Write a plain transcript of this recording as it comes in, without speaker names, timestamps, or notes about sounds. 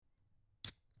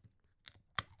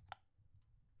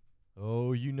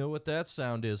Oh, you know what that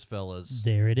sound is, fellas.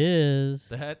 There it is.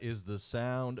 That is the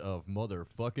sound of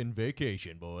motherfucking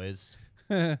vacation, boys.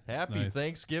 Happy Happy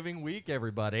Thanksgiving week,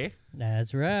 everybody.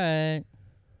 That's right.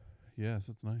 Yes,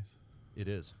 it's nice. It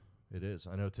is. It is.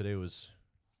 I know today was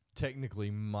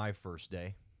technically my first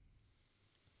day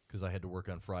because I had to work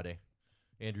on Friday.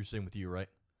 Andrew, same with you, right?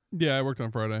 Yeah, I worked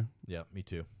on Friday. Yeah, me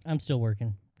too. I'm still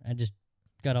working. I just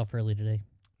got off early today.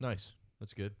 Nice.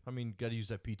 That's good. I mean, got to use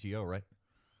that PTO, right?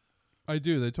 I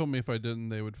do. They told me if I didn't,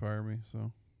 they would fire me.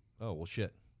 So. Oh, well,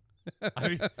 shit. I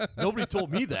mean, nobody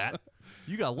told me that.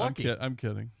 You got lucky. I'm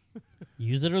kidding.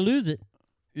 Use it or lose it.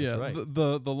 Yeah, right.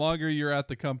 the longer you're at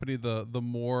the company, the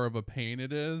more of a pain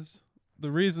it is.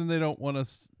 The reason they don't want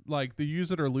us like the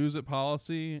use it or lose it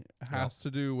policy has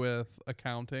to do with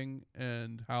accounting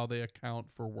and how they account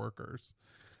for workers.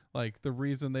 Like the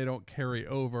reason they don't carry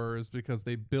over is because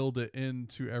they build it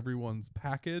into everyone's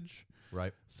package.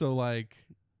 Right. So like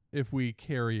if we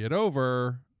carry it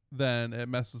over, then it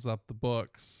messes up the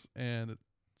books and it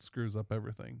screws up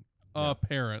everything. Yeah.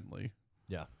 Apparently.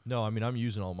 Yeah. No, I mean, I'm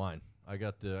using all mine. I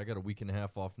got a week and a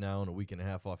half off now and a week and a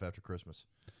half off after Christmas.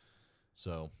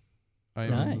 So I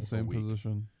am in the Nice. same A week.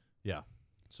 position. yeah.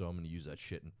 So I'm going to use that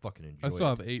shit and fucking enjoy I still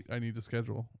it. have 8 I need to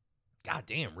schedule. God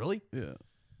damn, really? Yeah.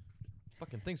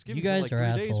 Fucking You Thanksgiving's guys in like are 3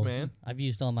 assholes. days, man. I've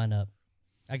used all mine up.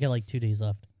 I got like 2 days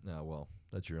left. No, well,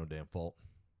 that's your own damn fault.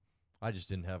 I just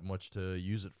didn't have much to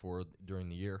use it for during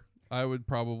the year. I would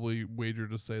probably wager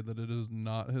to say that it is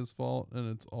not his fault and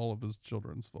it's all of his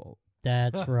children's fault.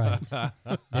 That's right.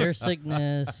 Their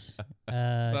sickness,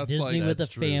 Disney like- with the That's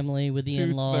true. family, with the 2/3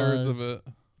 in-laws. of it.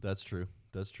 That's true.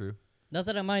 That's true. Not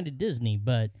that I minded Disney,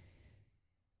 but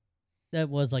that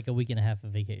was like a week and a half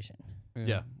of vacation.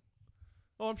 Yeah.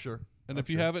 Oh, I'm sure. And I'm if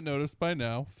you sure. haven't noticed by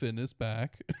now, Finn is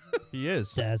back. He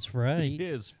is. That's He right.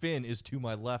 is. Finn is to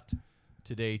my left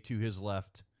today, to his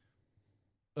left.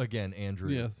 Again, Andrew.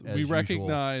 Yes, as we usual.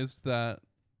 recognized that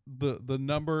the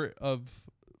number of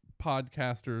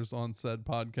podcasters on said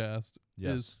podcast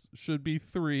Yes. should be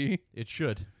 3. It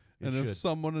should. It And should. if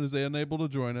someone is unable to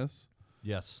join us,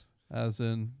 Yes. as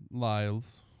in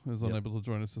Lyles is Yep. unable to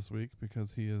join us this week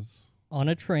because he is On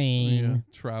a train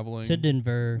traveling to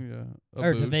Denver yeah,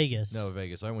 or to boot. Vegas. No,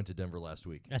 Vegas. I went to Denver last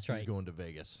week. That's right. He's going to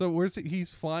Vegas. So where's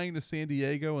he's flying to San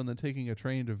Diego and then taking a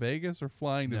train to Vegas, or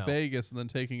flying to No. Vegas and then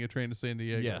taking a train to San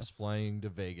Diego? Yes, flying to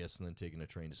Vegas and then taking a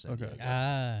train to San Okay. Diego.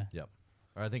 Ah,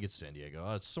 Or I think it's San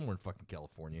Diego. It's somewhere in fucking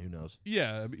California. Who knows?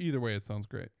 Yeah. Either way, it sounds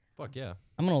great. Fuck yeah.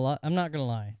 I'm not gonna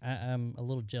lie. I'm a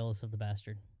little jealous of the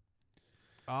bastard.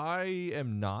 I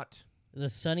am not. The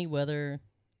sunny weather,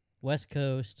 West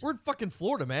Coast. We're in fucking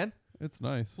Florida, man. It's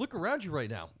nice. Look around you right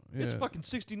now. It's Yeah. fucking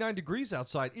 69 degrees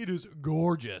outside. It is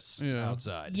gorgeous Yeah.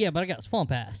 outside. Yeah, but I got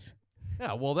swamp ass.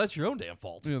 Yeah, well, that's your own damn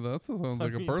fault. Yeah, that sounds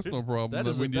like I mean, a personal problem that that,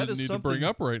 is we a- need, that is need to bring something-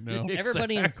 up right now. Yeah.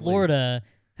 Everybody in Exactly. Florida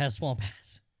has swamp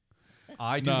ass.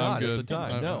 I do No, I'm not at good. the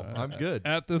time. No, I'm good.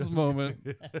 At this moment,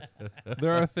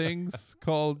 there are things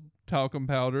called talcum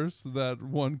powders that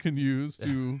one can use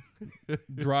to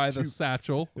dry the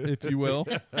satchel, if you will.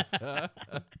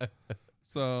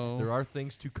 So There are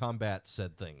things to combat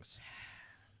said things.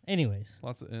 Anyways,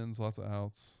 lots of ins, lots of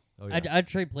outs. Oh, yeah. I'd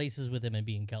trade places with him and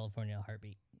be in California in a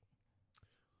heartbeat.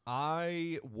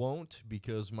 I won't,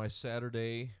 because my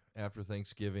Saturday after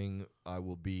Thanksgiving, I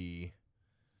will be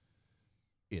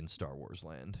in Star Wars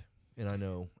land. And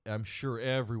I'm sure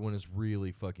everyone is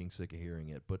really fucking sick of hearing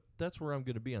it, but that's where I'm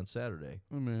going to be on Saturday.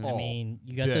 I mean, Oh. I mean,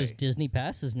 you got those day. Disney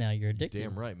passes now. You're addicted.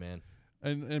 Damn right, man.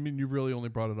 and I mean, you really only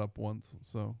brought it up once,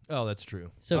 so. Oh, that's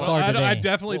true. So Well, far today. I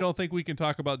definitely Well- don't think we can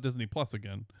talk about Disney Plus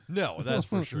again. No, that's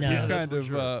for sure. No. Yeah, We've that's kind for of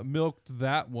sure. milked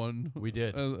that one. We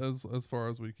did. as far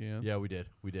as we can. Yeah, we did.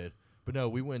 But no,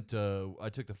 we went. I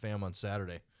took the fam on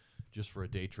Saturday, just for a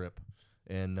day trip,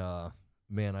 and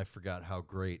man, I forgot how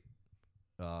great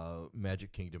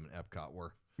Magic Kingdom and Epcot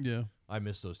were. Yeah. I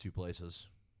miss those two places.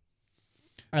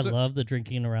 I So- love the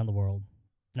drinking around the world.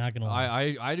 Not gonna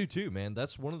lie. I do too, man.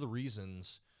 That's one of the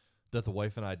reasons that the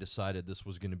wife and I decided this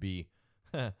was going to be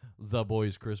the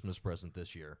boys' Christmas present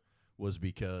this year, was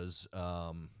because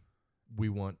we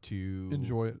want to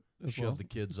Enjoy it as shove well. the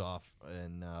kids off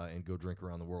and go drink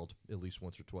around the world at least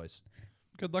once or twice.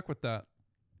 Good luck with that.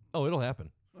 Oh, it'll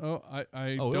happen. Oh, I Oh,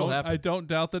 it'll don't happen. I don't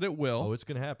doubt that it Oh, will. it's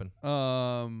going to happen.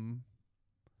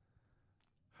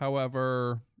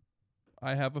 However,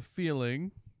 I have a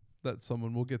feeling that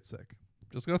someone will get sick.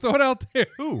 Just gonna throw it out there.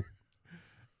 Who?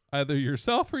 Either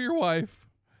yourself or your wife.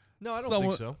 No, I don't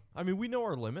Someone- think so. I mean, we know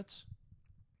our limits.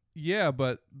 Yeah,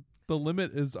 but the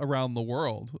limit is around the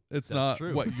world. It's That's not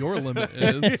true. what your limit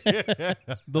is. The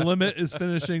limit is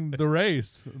finishing the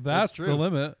race. That's true. the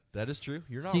limit. That is true.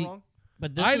 You're not See, wrong.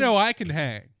 But this I is- know I can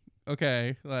hang.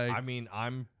 Okay, like I mean,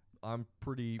 I'm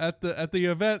pretty. at the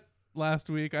event last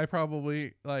week, I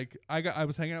probably I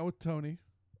was hanging out with Tony,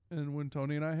 and when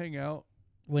Tony and I hang out,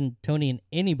 when Tony and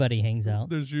anybody hangs out.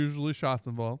 there's usually shots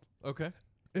involved. Okay.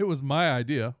 It was my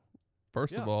idea,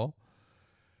 first of Yeah. all,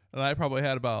 and I probably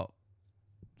had about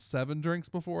 7 drinks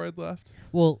before I'd left.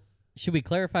 Well, should we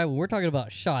clarify when we're talking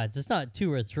about shots? It's not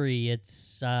 2 or 3.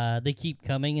 It's they keep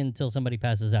coming until somebody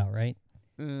passes out, right?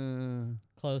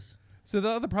 Close. So the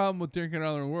other problem with drinking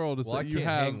around the world is Well, I that you can't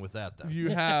have hang with that then.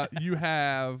 you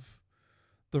have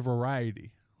the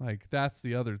variety. Like that's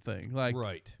the other thing. Like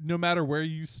Right. no matter where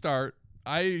you start,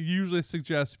 I usually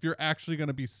suggest if you're actually going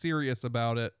to be serious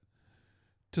about it,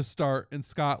 to start in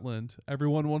Scotland.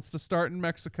 Everyone wants to start in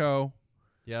Mexico,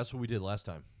 Yeah, that's what we did last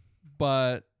time.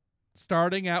 but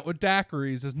starting out with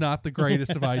daiquiris is not the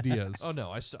greatest of ideas. Oh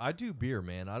no, I do beer,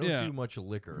 man. I don't Yeah. do much of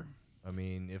liquor. I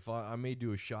mean, if I may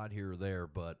do a shot here or there,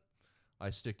 but I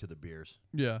stick to the beers.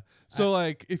 Yeah. So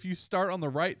like if you start on the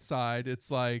right side, it's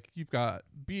like you've got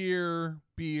beer,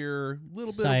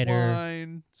 little bit Cider. of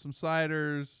wine, some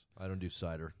ciders. I don't do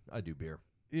cider. I do beer.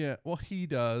 Yeah, well he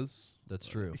does. That's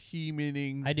true. He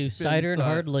meaning I do Finn cider and ci-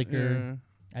 hard liquor.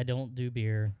 I don't do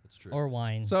beer That's true. or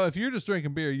wine. Yeah. So if you're just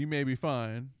drinking beer, you may be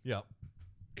fine. Yep.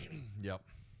 Yep.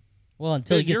 well,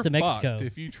 until Finn, he gets you're to Mexico. fucked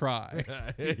if you try.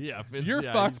 Yeah. Vince, You're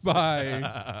yeah, fucked he's-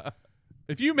 by-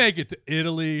 If you make it to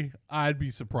Italy, I'd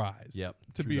be surprised. Yep,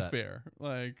 To true be that. fair,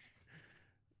 like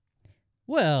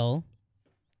Well,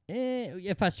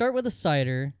 if I start with a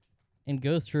cider and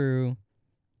go through,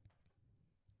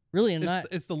 really, I'm not.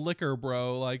 it's the liquor,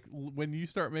 bro. Like when you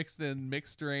start mixing in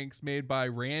mixed drinks made by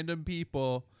random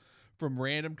people from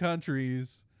random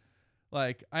countries,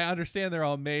 like I understand they're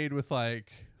all made with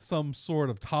like some sort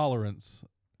of tolerance,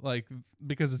 like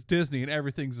because it's Disney and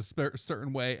everything's a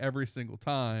certain way every single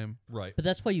time. Right. But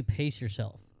that's why you pace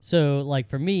yourself. So, like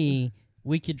for me,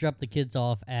 we could drop the kids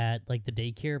off at like the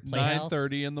daycare playhouse.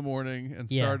 9:30 in the morning and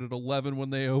Yeah. start at 11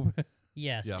 when they open.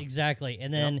 Yes, Yeah. exactly.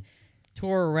 And then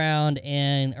tour around,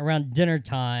 and around dinner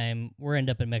time, we're end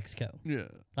up in Mexico. Yeah,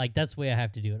 Like that's the way I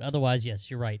have to do it. Otherwise, yes,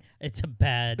 you're right. It's a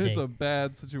bad day. it's a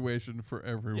bad situation for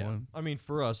Yeah. everyone. I mean,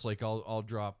 for us, like I'll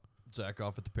drop Zach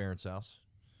off at the parents' house,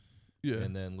 Yeah,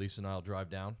 and then Lisa and I'll drive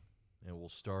down, and we'll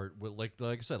start with like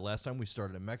I said last time we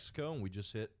started in Mexico, and we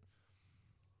just hit,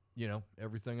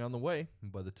 everything on the way.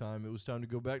 And by the time it was time to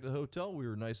go back to the hotel, we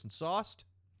were nice and sauced.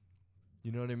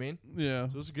 You know what I mean? yeah.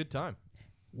 So it was a good time.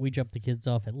 We dropped the kids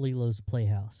off at Lilo's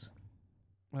Playhouse.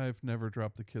 I've never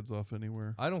dropped the kids off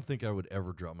anywhere. I don't think I would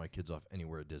ever drop my kids off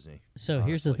anywhere at Disney. So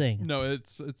here's the Honestly. thing. No,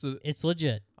 it's It's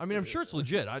legit. I mean, I'm sure it's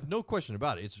legit. No question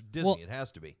about it. It's Disney. Well- It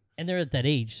has to be. And they're at that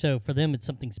age. So for them, it's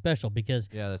something special because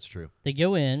Yeah, that's true. they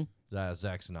go in.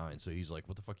 Zach's 9, so he's like,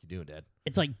 "What the fuck you doing, Dad?"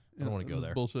 It's like I don't want to go it's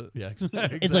there. Bullshit. Yeah,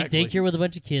 exactly. It's like daycare with a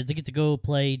bunch of kids. They get to go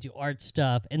play, do art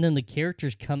stuff, and then the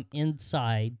characters come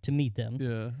inside to meet them.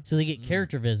 Yeah, So they get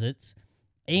character visits,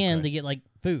 and Okay. they get like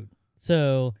food.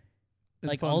 So And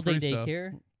like fun all day free stuff.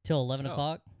 daycare till 11 Oh.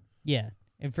 o'clock. Yeah,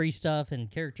 and free stuff and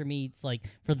character meets. Like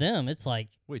for them, it's like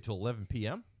Wait till 11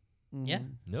 p.m. Yeah.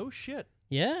 Mhm. No shit.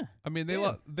 yeah. I mean,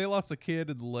 Damn. they lost a kid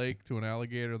in the lake to an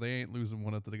alligator. They ain't losing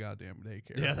one at the goddamn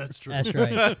daycare. Yeah, that's true. That's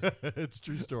right. It's a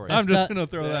true story. That's I'm just not- gonna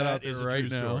throw that out is there a right true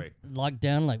now. story. Locked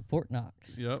down like Fort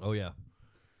Knox. Yep. Oh yeah,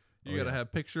 You Oh, gotta yeah.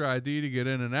 have picture ID to get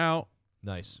in and out.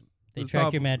 nice. They There's track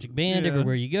your prob- magic band yeah.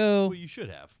 everywhere you go. Well, you should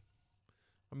have.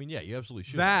 I mean, yeah, you absolutely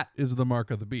should. That is the mark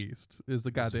of the beast. Is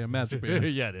the goddamn magic band.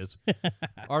 Yeah, it is.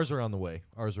 Ours are on the way.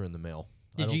 Ours are in the mail.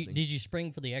 I Did don't you think- did you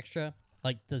spring for the extra,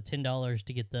 like the $10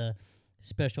 to get the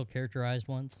special characterized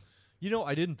ones?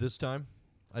 I didn't this time.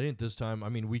 I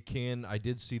mean, I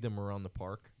did see them around the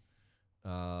park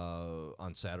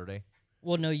on Saturday.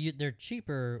 Well, no, they're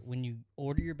cheaper when you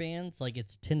order your bands. Like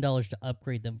it's $10 to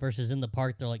upgrade them versus in the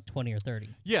park they're like 20 or 30.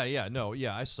 Yeah,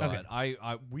 I saw Okay.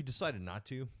 it. We decided not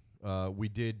to. We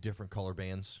did different color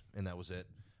bands, and that was it.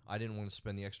 I didn't want to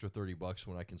spend the extra $30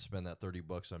 when I can spend that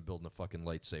 $30 on building a fucking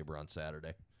lightsaber on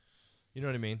Saturday. You know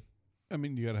what I mean? I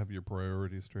mean, you gotta have your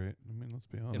priorities straight. I mean, let's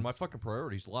be honest. And my fucking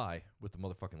priorities lie with the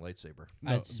motherfucking lightsaber.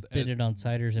 No, I'd spit it on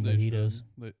ciders and they mojitos.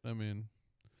 should. I mean,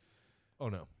 Oh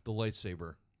no, the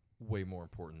lightsaber way more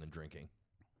important than drinking.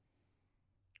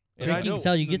 And I Drinking's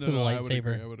know, how you get to the I would agree,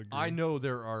 lightsaber. I would agree. I know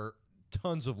there are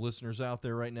tons of listeners out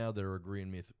there right now that are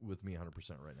agreeing with me 100%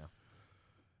 right now.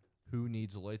 Who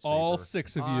needs a lightsaber? All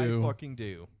 6 of I you fucking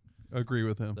do. agree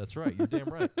with him. That's right. You're damn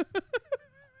right.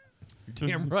 You're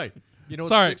damn right. You know,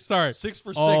 Sorry, six, sorry. 6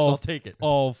 for 6. All- I'll take it.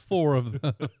 All 4 of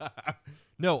them.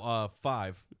 No,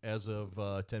 5 as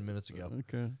of 10 minutes ago.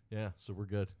 Okay. Yeah, so we're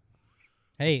good.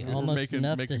 Hey, We're almost making-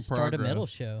 enough making to start a metal progress.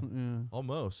 show. Yeah.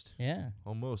 Almost. Yeah.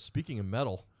 Almost. Speaking of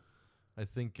metal, I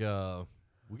think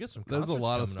we get some There's a concerts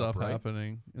lot of coming stuff up, right?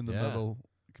 happening in the Yeah. metal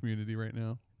community right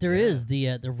now. There Yeah. is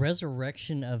the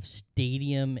resurrection of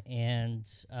stadium and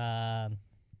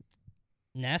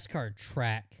NASCAR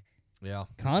track Yeah.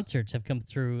 concerts have come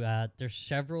through. There's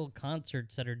several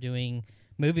concerts that are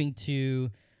moving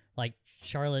to like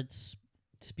Charlotte's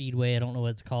Speedway. I don't know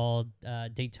what it's called.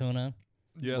 Daytona.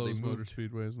 Yeah, Lowe's they Motor moved.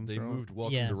 Speedways and They Charlotte. moved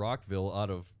Welcome Yeah. to Rockville out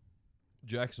of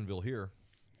Jacksonville here.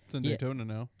 It's in Yeah. Daytona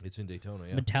now. It's in Daytona.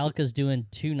 Yeah. Metallica's doing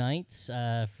 2 nights,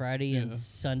 Friday Yeah. and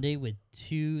Sunday, with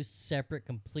 2 separate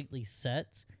completely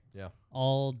sets. Yeah.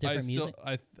 All different music.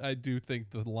 I do think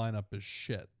the lineup is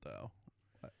shit though.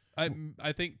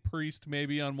 I think Priest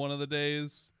maybe on one of the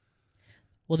days.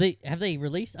 Well, they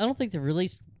released. I don't think they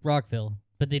released Rockville,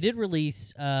 but they did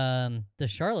release the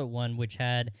Charlotte one, which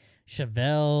had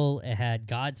Chevelle. It had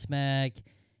Godsmack.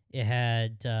 It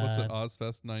had What's it?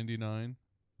 Ozfest '99.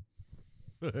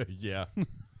 Yeah.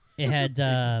 it had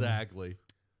Exactly.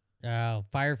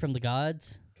 Fire from the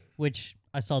Gods, which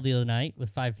I saw the other night with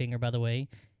Five Finger. By the way,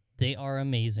 they are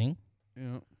amazing.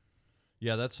 Yeah.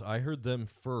 Yeah, I heard them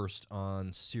first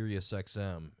on Sirius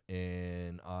XM,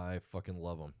 and I fucking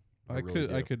love them. I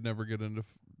could never get into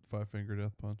Five Finger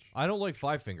Death Punch. I don't like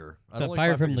Five Finger. I But don't like Fire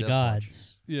Five from Finger the Death Punch,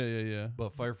 Gods. Yeah.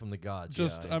 but Fire from the Gods.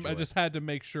 Just yeah, I just had to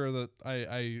make sure that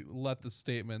I let the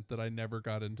statement that I never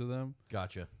got into them.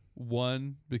 gotcha.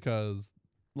 One, because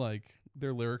like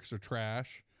their lyrics are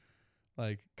trash,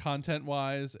 like content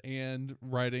wise and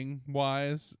writing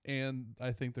wise, and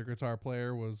I think their guitar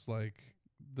player was like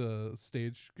the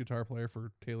stage guitar player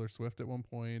for Taylor Swift at one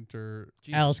point, or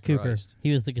Jesus Alice Cooper. Christ.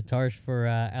 He was the guitarist for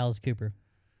Alice Cooper.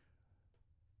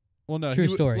 well, no, True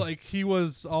he, story. Like he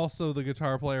was also the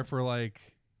guitar player for like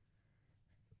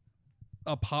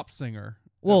a pop singer.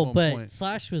 at Well, one but point.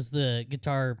 Slash was the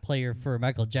guitar player for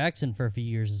Michael Jackson for a few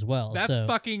years as well. That's so.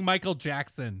 fucking Michael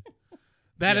Jackson.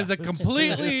 That is Yeah, a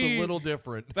completely. It's a little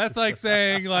different. That's like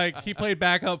saying like he played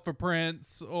backup for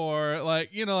Prince, or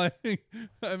like like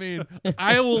I mean,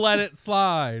 I will let it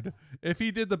slide. If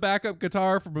he did the backup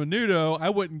guitar for Menudo,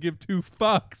 I wouldn't give 2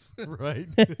 fucks. Right.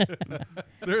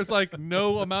 There's like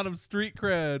no amount of street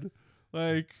cred.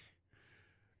 Like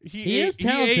He is ate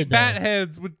talented, bat though.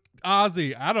 heads with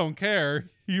Ozzy. I don't care.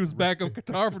 He was backup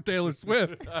guitar for Taylor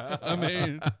Swift. I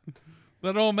mean,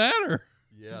 that don't matter.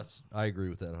 Yes, I agree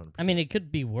with that 100%. I mean, it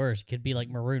could be worse. It could be like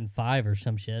Maroon 5 or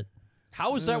some shit.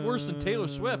 how is that worse than Taylor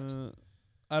Swift?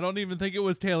 I don't even think it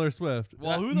was Taylor Swift.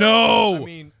 Well, who the- no, I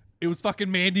mean, it was fucking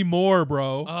Mandy Moore,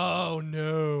 bro. oh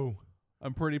no.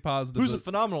 I'm pretty positive. Who's a that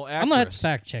phenomenal actress? I'm going to have to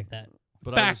fact check that.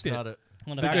 but Fact I was it. not a. I'm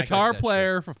gonna the fact check guitar that shit.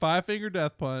 player for Five Finger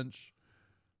Death Punch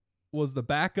was the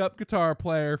backup guitar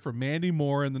player for Mandy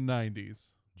Moore in the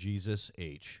 90s. Jesus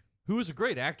H. Who is a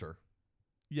great actor,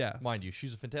 Yes. mind you.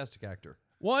 She's a fantastic actor.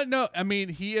 Well, no, I mean,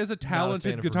 he is a fan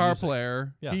talented of her guitar music.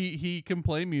 player. Yeah. He can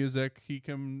play music. He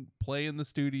can play in the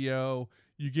studio.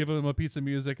 You give him a piece of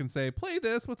music and say, play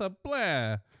this with a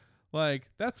blah. Like,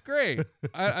 that's great.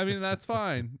 I mean, that's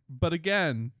fine. But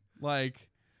again, like,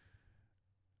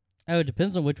 Oh, it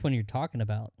depends on which one you're talking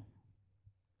about.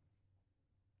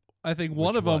 I think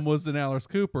one Which of them what? was an Alice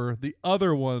Cooper. The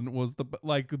other one was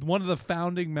one of the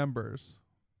founding members.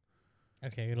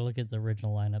 Okay, I got to look at the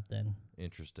original lineup then.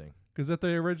 Interesting. Because if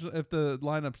the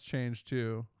lineups changed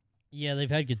too. Yeah, they've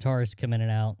had guitarists come in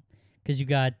and out. Because you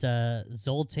got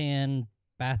Zoltan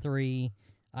Bathory,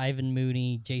 Ivan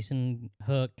Mooney, Jason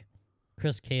Hook,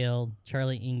 Chris Cale,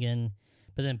 Charlie Ingen.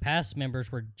 But then past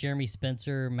members were Jeremy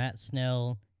Spencer, Matt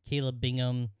Snell, Caleb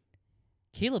Bingham.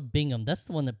 Caleb Bingham, that's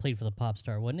the one that played for the Pop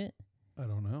Star, wasn't it? I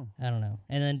don't know. I don't know.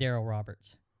 And then Daryl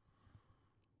Roberts.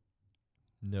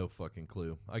 No fucking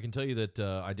clue. I can tell you that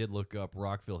I did look up.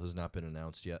 Rockville has not been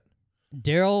announced yet.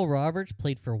 Daryl Roberts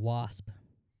played for Wasp.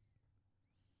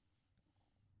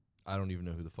 I don't even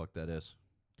know who the fuck that is.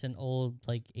 It's an old,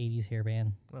 like, 80s hair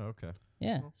band. Oh, okay.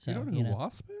 Yeah. Well, So, you don't know who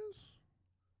Wasp is?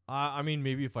 I mean,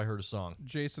 maybe if I heard a song.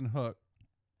 Jason Hook.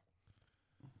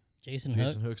 Jason Hook.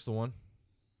 Jason Hook's the one.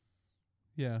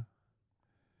 Yeah.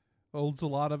 Owes a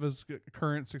lot of his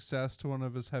current success to one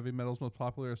of his heavy metal's most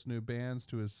popular new bands,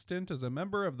 to his stint as a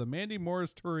member of the Mandy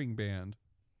Moore's touring band.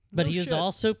 But No he has shit.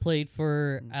 also played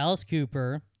for Alice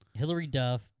Cooper, Hillary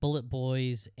Duff, Bullet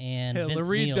Boys, and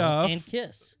Hillary Vince Neil, Duff. and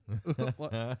Kiss.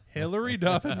 Hillary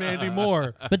Duff and Mandy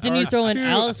Moore. But then are you throw in two-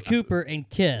 Alice Cooper and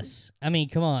Kiss. I mean,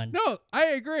 come on. No, I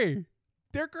agree.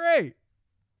 They're great.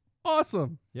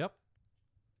 Awesome. Yep.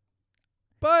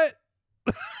 But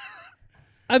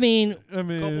I mean, I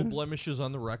mean, Couple blemishes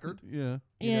on the record. yeah.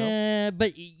 You know? Yeah,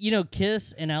 but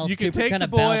Kiss and Alice You can Cooper take kind the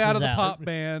of boy out of balances the pop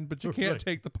band, but you can't Right.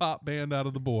 take the pop band out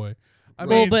of the boy. I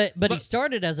Well, mean, but he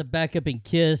started as a backup in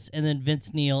Kiss, and then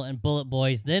Vince Neil and Bullet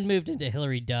Boys, then moved into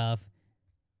Hillary Duff,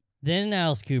 then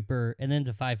Alice Cooper, and then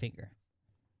to Five Finger.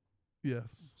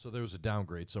 yes, So there was a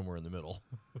downgrade somewhere in the middle.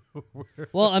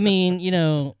 Well, I mean,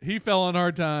 he fell on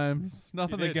hard times.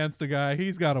 Nothing did. against the guy.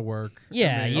 He's got to work.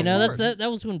 yeah, I mean, Of course.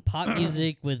 that was when pop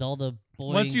music with all the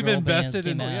boy once and you've girl invested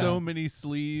in bands came so out. many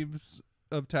sleeves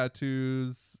of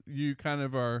tattoos, you kind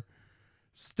of are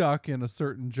stuck in a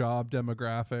certain job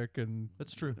demographic, and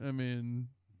That's true. I mean,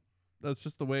 that's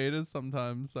just the way it is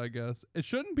sometimes, I guess. It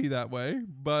shouldn't be that way,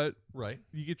 but Right.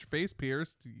 you get your face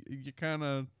pierced, you kind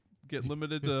of get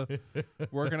limited to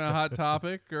working on Hot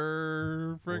Topic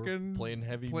or freaking playing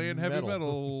heavy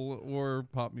metal or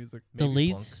pop music. The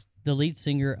Maybe the lead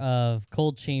singer of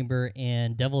Cold Chamber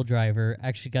and Devil Driver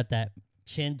actually got that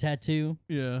chin tattoo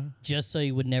Yeah. just so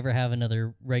he would never have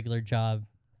another regular job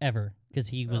ever, because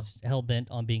he was hell bent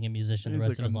on being a musician the He's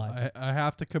rest like, of his life. I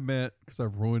have to commit because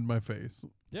I've ruined my face.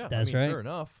 Yeah, That's I mean, right. fair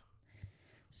enough.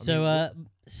 So,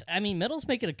 metal's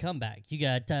making a comeback. You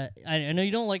got, I know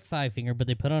you don't like Five Finger, but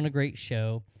they put on a great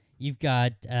show. You've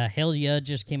got Hell Yeah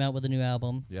just came out with a new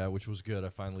album. Yeah, which was good. I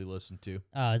finally listened to.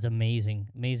 It's amazing,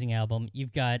 amazing album.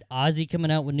 You've got Ozzy coming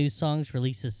out with new songs,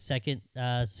 released his second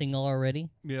single already.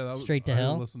 Yeah, that was, Straight to I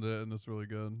Hell. listened to it and it's really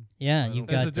good. Yeah, I you've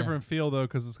don't- got It's a different feel though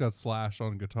because it's got Slash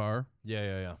on guitar.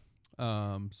 Yeah.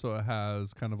 So it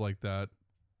has kind of like that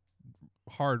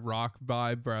hard rock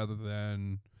vibe rather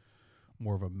than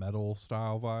more of a metal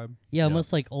style vibe. yeah,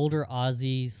 almost like older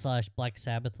Ozzy / Black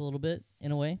Sabbath a little bit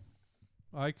in a way.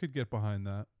 I could get behind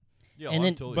that, Yeah, And I'm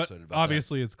then- totally but excited about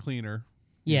obviously it's cleaner.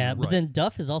 Yeah, but Right. then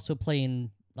Duff is also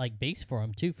playing like bass for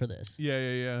him too for this. Yeah.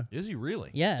 that. Is he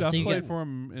really? Yeah, Duff so you played got, for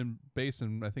him in bass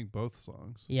in I think both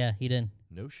songs. yeah, he did.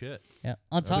 No shit. Yeah,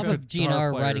 on top The of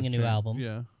guitar GNR writing a players new changed. album.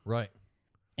 Yeah. Right.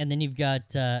 And then you've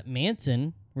got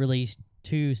Manson released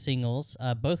 2 singles,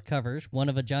 both covers, one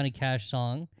of a Johnny Cash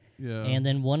song, Yeah. and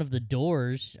then one of the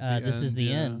Doors. This is End, the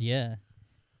yeah. end. Yeah,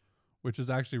 Which is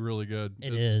actually really good.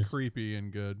 It It's is. creepy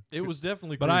and good. It was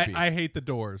definitely But creepy. I hate the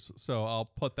Doors, so I'll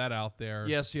put that out there.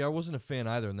 Yeah, see, I wasn't a fan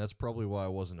either, and that's probably why I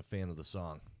wasn't a fan of the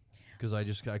song, because I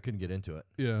couldn't get into it.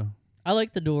 Yeah. I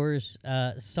like the Doors.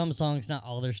 Some songs, not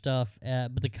all their stuff,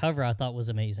 but the cover I thought was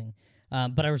amazing.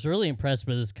 But I was really impressed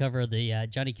with this cover of the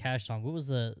Johnny Cash song. What was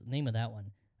the name of that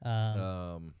one?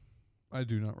 I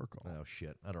do not recall. Oh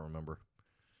shit, I don't remember.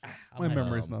 My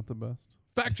memory's Um, not the best.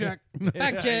 Fact check. Fact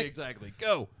Yeah, check. exactly.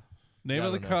 Go. Name Yeah,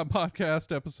 of I the don't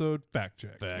podcast episode. Fact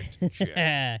check. Fact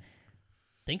check.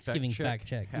 Thanksgiving fact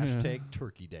check. Hashtag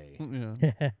Turkey Day.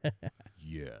 Yeah.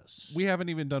 Yes. We haven't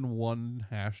even done one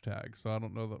hashtag, so I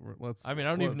don't know that let's. I mean, I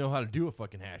don't even know how to do a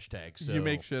fucking hashtag. So You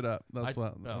make shit up. That's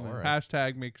what. oh, I mean, all right.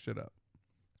 Hashtag make shit up.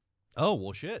 Oh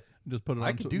well, shit. Just put it. I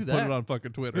on could t- do Put that. it on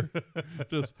fucking Twitter.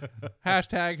 Just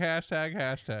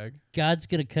hashtag. God's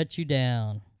gonna cut you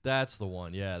down. That's the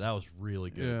one. Yeah, that was really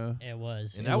good. Yeah. It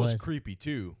was. And it that was creepy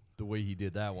too. The way he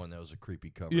did that one, that was a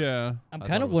creepy cover. Yeah. I'm I kind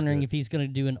thought of it was wondering good. if he's gonna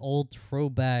do an old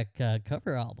throwback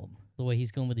cover album. The way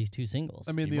he's going with these 2 singles.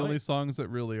 I mean, He the only might. songs that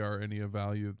really are any of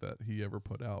value that he ever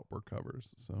put out were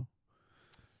covers. So,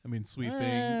 I mean, Sweet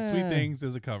Things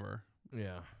is a cover,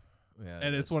 Yeah. Yeah.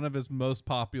 and it's one of his most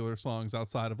popular songs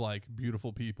outside of like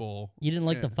Beautiful People. You didn't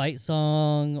like Yeah. the fight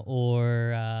song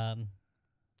or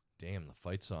Damn, the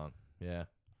fight song. Yeah.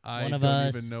 I One of don't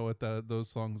Us. even know what those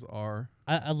songs are.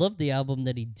 I love the album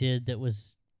that he did.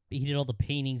 He did all the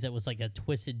paintings. That was like a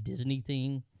twisted Disney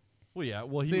thing. Well, yeah.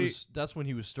 Well, See- that's when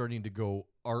he was starting to go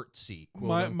artsy.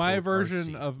 My quote-unquote version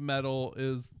artsy. of metal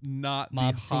is not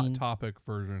Mob the Hot Scene. Topic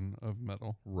version of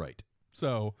metal. Right.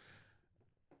 So,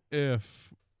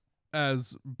 if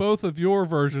as both of your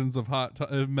versions of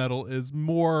of metal is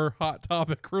more Hot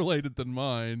Topic related than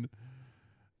mine,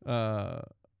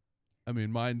 I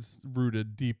mean, mine's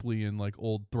rooted deeply in like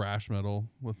old thrash metal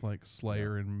with like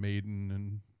Slayer and Maiden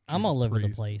and. I'm Judas all over the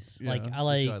Priest. place. Yeah. Like I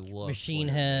Which like I love Machine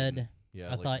Slayer, Head. Maiden. Yeah, I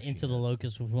like thought Machine Into the Head.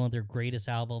 Locust was one of their greatest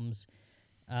albums.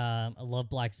 I love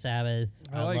Black Sabbath.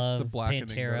 I like love the Blackening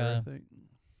better, Pantera. I think.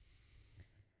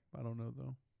 I don't know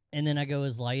though. And then I go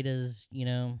as light as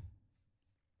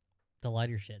the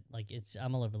lighter shit. Like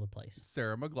I'm all over the place.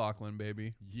 Sarah McLachlan,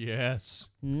 baby. Yes.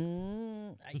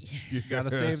 Mm, You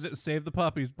gotta save the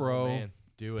puppies, bro. Oh, man,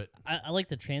 do it. I like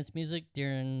the trance music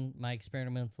during my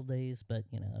experimental days, but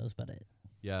that was about it.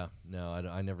 Yeah. No,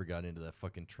 I never got into that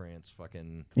fucking trance,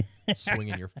 fucking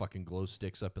swinging your fucking glow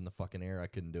sticks up in the fucking air. I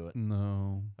couldn't do it.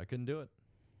 No. I couldn't do it.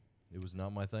 It was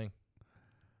not my thing.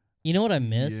 You know what I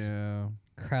miss? Yeah.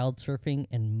 Crowd surfing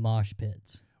and mosh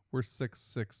pits. We're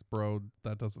 6'6", bro.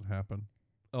 That doesn't happen.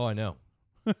 Oh, I know.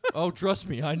 Oh, trust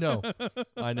me, I know.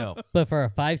 I know. But for a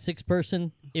 5'6"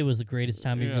 person, it was the greatest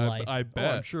time of your life. I Oh,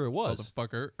 bet. I'm sure it was.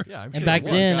 Motherfucker. Yeah, I'm and sure back it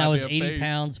was. then, I was Goddamn 80 face.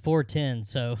 pounds, 4'10",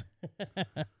 so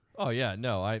Oh yeah,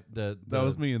 no, That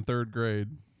was me in 3rd grade.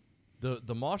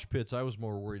 The mosh pits. I was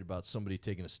more worried about somebody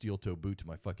taking a steel toe boot to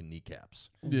my fucking kneecaps.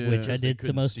 Yeah. which I Because they did to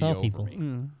couldn't most see tall over people. me.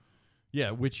 Yeah.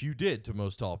 Yeah, which you did to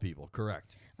most tall people.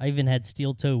 Correct. I even had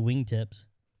steel toe wingtips,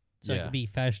 so I Yeah. could be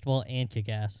fashionable and kick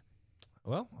ass.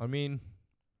 Well, I mean,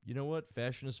 you know what?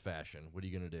 Fashion is fashion. What are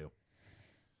you gonna do?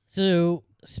 So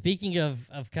speaking of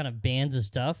kind of bands and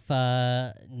stuff,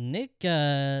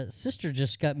 Nick's sister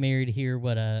just got married here.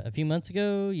 What a few months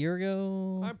ago, year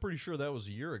ago. I'm pretty sure that was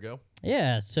a year ago.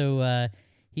 Yeah. So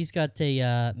he's got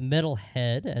a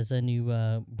metalhead as a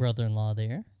new brother-in-law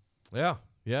there.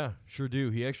 Yeah, sure do.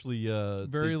 He actually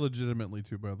Very legitimately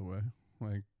too, by the way.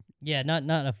 Like, Yeah, not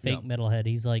a fake metalhead.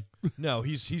 He's like no,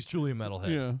 he's truly a metalhead.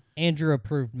 yeah. Andrew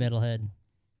approved metalhead.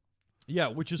 Yeah,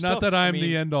 which is Not tough. that I I'm mean,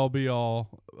 the end all be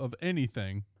all of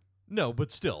anything. No, but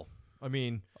still, I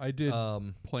mean, I did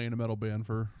play in a metal band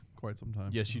for quite some time.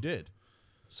 yes, you did.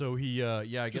 So he, I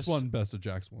Just guess won Best of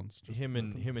Jacks once. Just him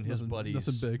and his nothing, buddies.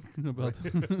 Nothing big about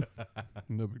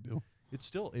no big deal.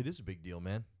 It is a big deal,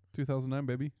 man. 2009,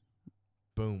 baby.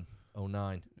 Boom,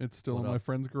 09. It's still What in my up?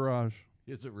 friend's garage.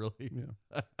 Is it really?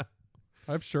 Yeah.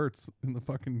 I have shirts in the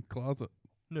fucking closet.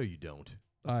 No, you don't.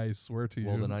 I swear to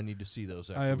Well, you. then I need to see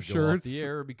those after I have we go shirts off the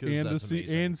air because and that's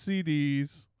amazing. and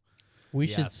CDs. We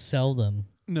should Yes. sell them.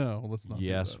 No, let's not.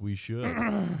 Yes, do we should.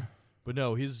 But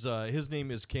no, his name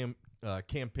is Cam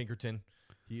Pinkerton.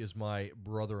 He is my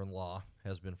brother-in-law.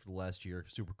 Has been for the last year.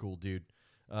 Super cool dude.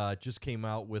 Just came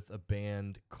out with a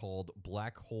band called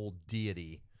Black Hole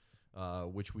Deity,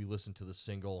 which we listened to the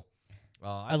single.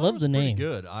 I thought love it was the pretty name.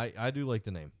 Good. I do like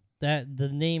the name. That the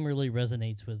name really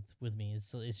resonates with me.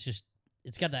 It's just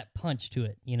it's got that punch to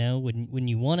it, you know. When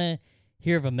you want to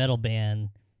hear of a metal band,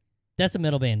 that's a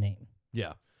metal band name.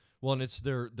 Yeah. Well, and it's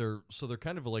they're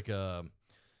kind of like a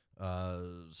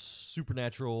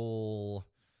supernatural,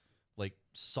 like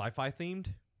sci-fi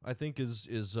themed. I think is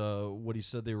what he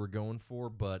said they were going for,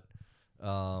 but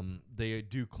they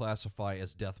do classify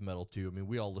as death metal too. I mean,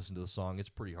 we all listen to the song; it's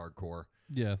pretty hardcore.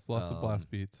 Yes, lots of blast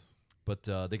beats. But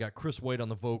they got Chris White on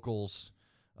the vocals.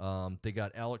 They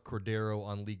got Alec Cordero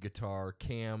on lead guitar.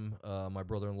 Cam, my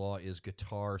brother-in-law, is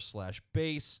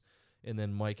guitar/bass, and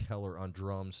then Mike Heller on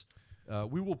drums.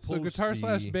 We will post So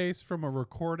guitar/bass from a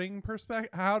recording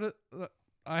perspective. How do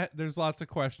there's lots of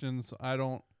questions. I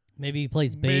don't. Maybe he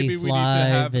plays Maybe bass we need to live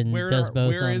have. and Where does both.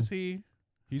 Where is he?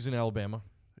 He's in Alabama,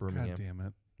 Birmingham. God damn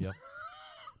it. Yep.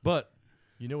 But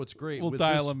you know what's great? We'll with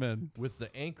dial this, him in. with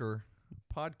the Anchor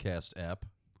podcast app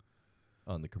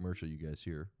on the commercial you guys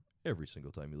hear every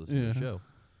single time you listen to the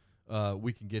show.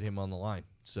 We can get him on the line.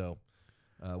 So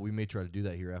we may try to do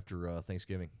that here after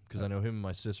Thanksgiving because I know him and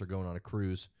my sis are going on a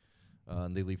cruise,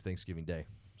 and they leave Thanksgiving Day,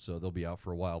 so they'll be out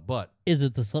for a while. But Is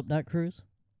it the Slipknot cruise?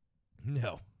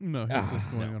 no, No, he's just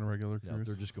going on a regular no, cruise.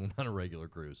 they're just going on a regular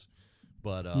cruise.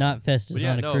 But Not Festus but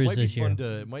yeah, on a no, cruise it might this be year. fun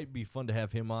it might be fun to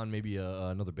have him on. Maybe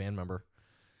another band member.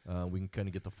 We can kind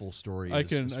of get the full story. I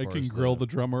can grill the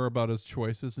drummer about his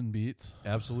choices and beats.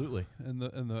 Absolutely. And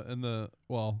the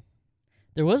well,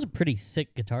 There was a pretty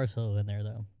sick guitar solo in there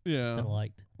though yeah, that I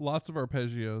liked. lots of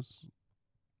arpeggios.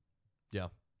 Yeah.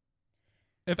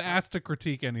 If asked to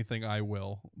critique anything, I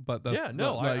will. But that's Yeah,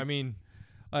 no, like, I mean,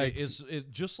 like it's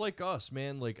just like us,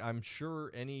 man. Like, I'm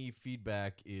sure any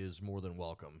feedback is more than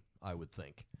welcome, I would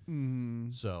think.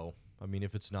 So, I mean,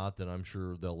 if it's not, then I'm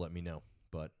sure they'll let me know.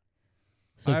 But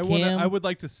So I would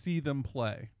like to see them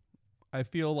play. I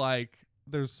feel like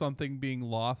there's something being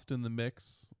lost in the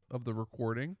mix of the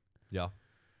recording. yeah,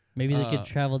 maybe they could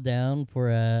travel down for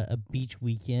a beach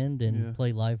weekend and Yeah.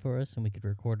 play live for us, and we could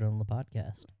record it on the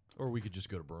podcast. or we could just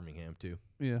go to Birmingham too.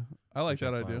 Yeah, I like which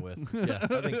I'm that fine idea. with.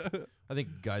 Yeah, I think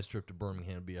a guy's trip to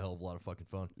Birmingham would be a hell of a lot of fucking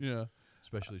fun, Yeah.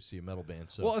 especially to see a metal band.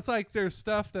 So, Well, it's like there's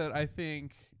stuff that I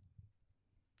think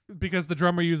because the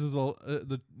drummer uses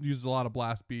uses a lot of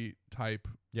blast beat type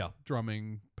yeah,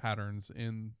 drumming patterns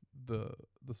in the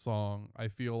song. I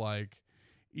feel like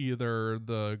either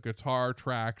the guitar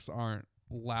tracks aren't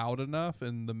loud enough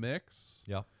in the mix,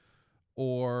 yeah,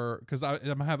 or because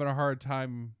I'm having a hard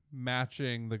time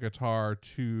matching the guitar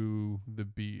to the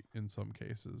beat in some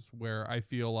cases where I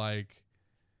feel like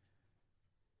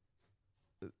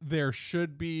there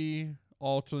should be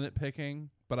alternate picking,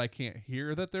 but I can't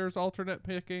hear that there's alternate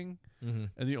picking. mm-hmm.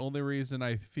 And the only reason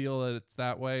I feel that it's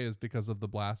that way is because of the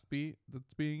blast beat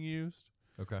that's being used.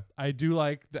 Okay, I do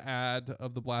like the add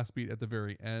of the blast beat at the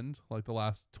very end, like the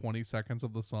last 20 seconds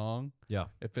of the song. yeah,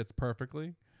 It fits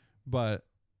perfectly. But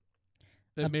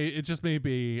It just may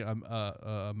be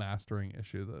a mastering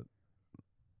issue that.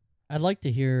 I'd like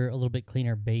to hear a little bit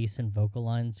cleaner bass and vocal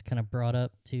lines kind of brought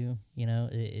up too. You know,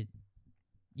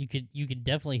 you could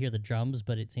definitely hear the drums,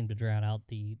 but it seemed to drown out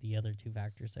the other two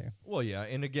factors there. Well, yeah,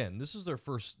 and again, this is their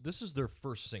first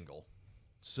single,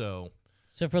 so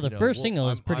for the first single,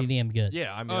 it's pretty damn good.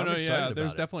 yeah. I mean, Oh I'm no, excited yeah, about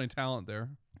there's it. definitely talent there.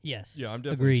 Yes. Yeah, I'm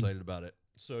definitely Agreed. excited about it.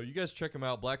 So you guys check them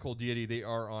out. Black Hole Deity. They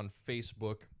are on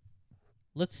Facebook.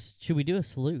 Should we do a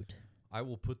salute? I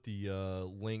will put the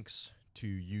links to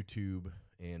YouTube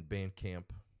and Bandcamp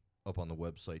up on the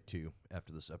website too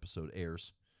after this episode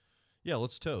airs. Yeah,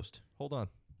 let's toast. Hold on.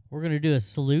 We're gonna do a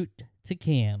salute to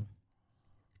Cam.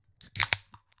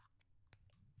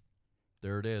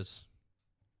 There it is.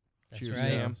 That's Cheers,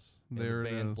 right. Cam. And There the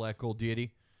it band is. Black Hole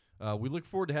Deity. We look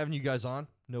forward to having you guys on.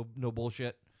 No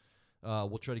bullshit.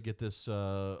 We'll try to get this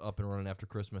up and running after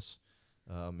Christmas.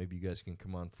 Maybe you guys can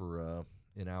come on for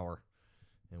an hour,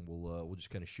 and we'll just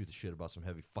kind of shoot the shit about some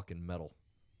heavy fucking metal.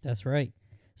 That's right.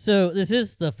 So this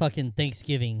is the fucking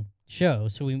Thanksgiving show,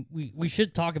 so we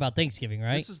should talk about Thanksgiving,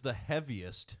 right? This is the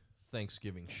heaviest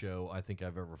Thanksgiving show I think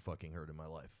I've ever fucking heard in my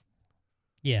life.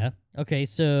 Yeah. Okay,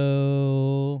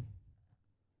 so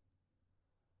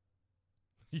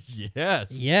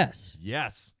Yes. yes.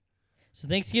 Yes. So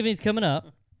Thanksgiving's coming up.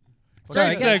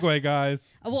 Sorry, Sorry, guys. segue,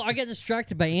 guys. Well, I got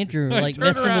distracted by Andrew, like Turn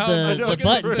messing around. with I know, the get the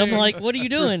buttons. I'm ring. like, what are you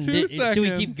doing? For 2 Do we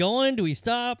keep seconds. going? Do we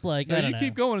stop? Like, No, I don't you know.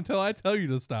 keep going until I tell you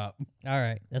to stop. All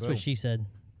right, that's Boom. what she said.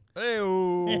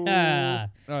 Hey-o. Yeah.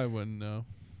 I wouldn't know.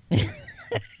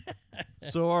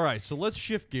 So, all right. So let's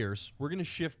shift gears. We're going to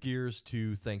shift gears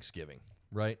to Thanksgiving,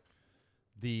 right?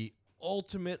 The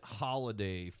ultimate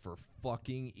holiday for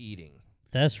fucking eating.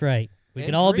 That's right. We And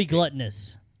can all be drinking.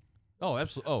 gluttonous. Oh,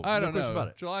 absolutely. Oh, I no don't question know. about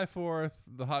it. July 4th,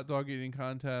 the hot dog eating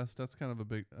contest. That's kind of a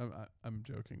big. I'm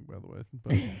joking, by the way.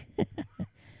 But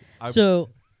I- So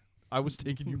I was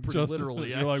taking you pretty just literally.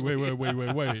 you're like,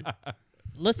 actually. wait.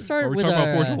 let's start Are we with talking our.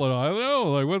 about fortune I don't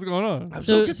know. Like, what's going on? I'm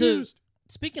So- so confused.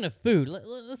 Speaking of food,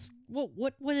 let's.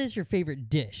 What is your favorite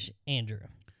dish, Andrew?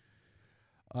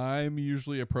 I'm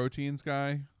usually a proteins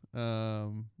guy.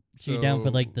 So you down for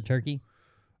like the turkey?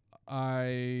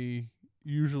 I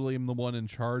usually am the one in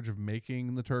charge of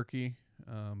making the turkey,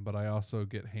 but I also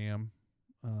get ham.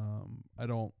 I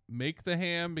don't make the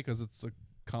ham because it's a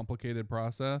complicated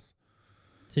process.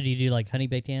 So do you do like honey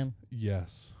baked ham?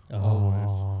 Yes, Oh,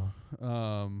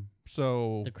 always.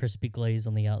 So the crispy glaze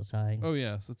on the outside. oh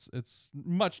yes, it's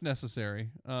much necessary.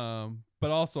 But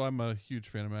also I'm a huge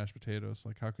fan of mashed potatoes.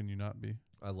 Like, how can you not be?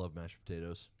 I love mashed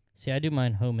potatoes. See, I do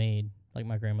mine homemade, like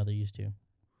my grandmother used to.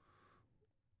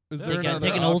 Is Yeah, there Take, another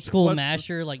an old option? school What's-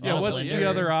 masher, like Yeah, not a what's blender. the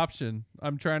other option?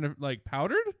 I'm trying to like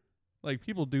powdered. Like,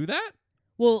 people do that?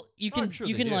 Well, you Oh, I'm can sure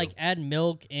you they can do. like add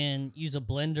milk and use a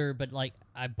blender, but like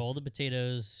I boil the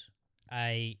potatoes,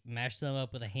 I mash them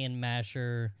up with a hand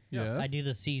masher. Yeah, I do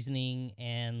the seasoning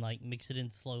and like mix it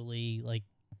in slowly. Like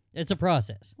it's a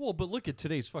process. Well, but look at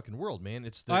today's fucking world, man.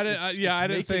 It's the I didn't- it's, I- yeah, it's I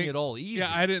didn't making think- it all easy.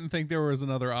 Yeah, I didn't think there was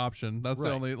another option. That's Right.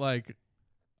 the only, like,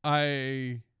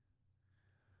 I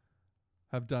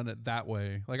have done it that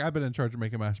way. Like, I've been in charge of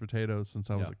making mashed potatoes since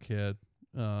I was Yeah. a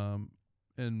kid.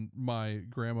 And my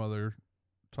grandmother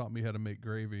taught me how to make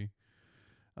gravy.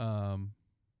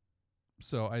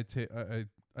 So I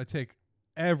take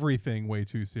everything way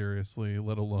too seriously,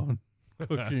 let alone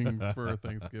cooking for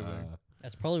Thanksgiving.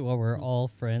 That's probably why we're all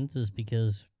friends, is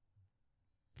because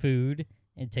food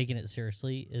and taking it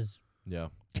seriously is Yeah.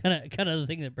 kind of the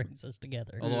thing that brings us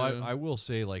together. Although Yeah. I will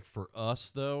say, like, for us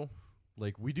though,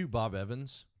 like, we do Bob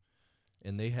Evans,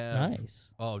 and they have Nice.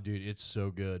 oh, dude, it's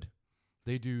so good.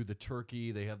 They do the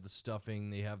turkey, they have the stuffing,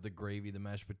 they have the gravy, the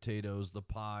mashed potatoes, the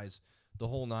pies, the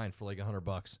whole nine for like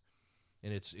 $100,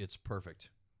 and it's perfect.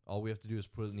 All we have to do is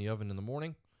put it in the oven in the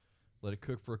morning, let it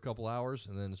cook for a couple hours,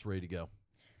 and then it's ready to go.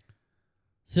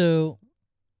 So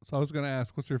So I was going to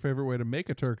ask, what's your favorite way to make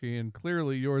a turkey? And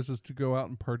clearly yours is to go out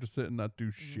and purchase it and not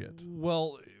do shit.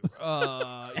 Well,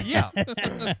 yeah,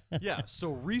 yeah.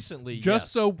 So recently, Just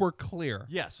yes. so we're clear.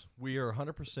 Yes, we are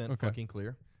 100% Okay. fucking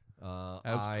clear.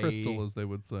 As crystal, as they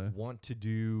would say. Want to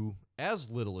do as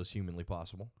little as humanly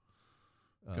possible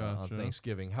on Gotcha.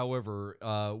 Thanksgiving. However,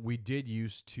 we did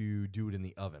used to do it in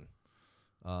the oven.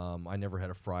 I never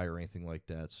had a fryer or anything like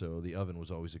that, so the oven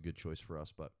was always a good choice for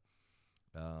us. But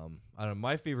I don't know.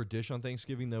 My favorite dish on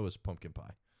Thanksgiving, though, is pumpkin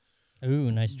pie.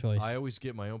 ooh, nice choice. I always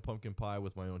get my own pumpkin pie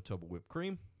with my own tub of whipped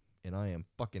cream, and I am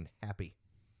fucking happy.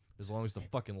 As long as the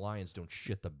fucking Lions don't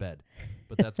shit the bed.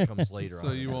 But that comes later on. So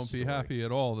in you the won't be story. happy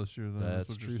at all this year then. That's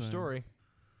what you're true saying. story.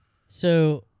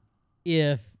 So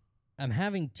if I'm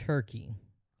having turkey,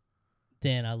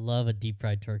 then I love a deep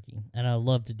fried turkey, and I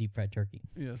love to deep fried turkey.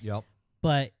 Yes. Yep.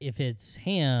 But if it's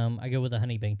ham, I go with a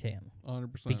honey baked ham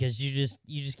 100%. because you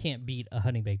just can't beat a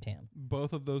honey baked ham.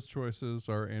 Both of those choices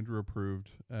are Andrew approved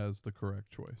as the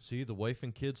correct choice. See, the wife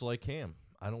and kids like ham.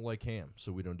 I don't like ham,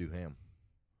 so we don't do ham.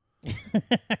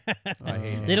 I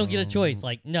hate They don't get a ham. choice.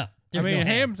 Like, no, there's I mean, no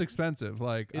ham. ham's expensive.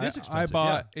 Like It is I expensive,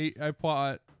 bought I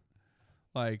bought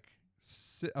like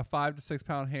a 5 to 6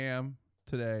 pound ham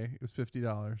today. It was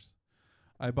 $50.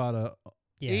 I bought a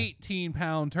Yeah.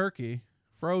 18-pound turkey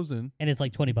frozen. And it's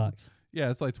like $20. Yeah,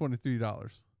 it's like $23.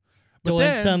 But Throw in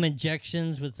then, some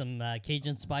injections with some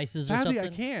Cajun spices or sadly,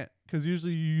 something. I can't because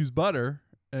usually you use butter,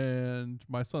 and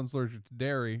my son's allergic to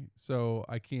dairy, so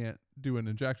I can't do an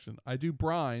injection. I do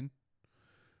brine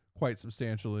quite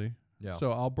substantially. Yeah.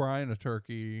 So I'll brine a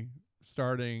turkey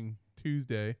starting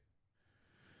Tuesday.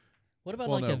 What about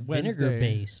Well, like no, a Wednesday.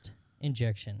 vinegar-based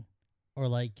injection, or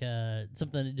like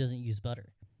something that doesn't use butter,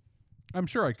 I'm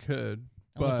sure I could,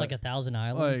 almost but like a Thousand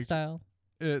Island like- style?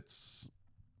 it's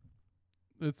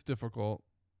difficult.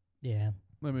 Yeah.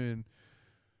 I mean,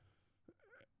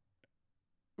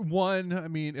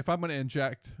 if I'm going to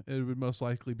inject, it would most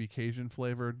likely be Cajun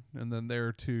flavored, and then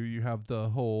there too, you have the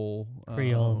whole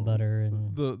Creole and butter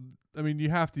and you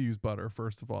have to use butter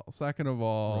first of all. Second of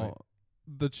all, Right.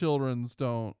 the children's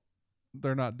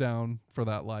they're not down for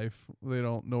that life. They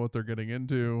don't know what they're getting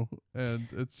into, and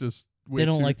it's just way they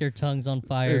don't too, like their tongues on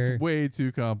fire. it's way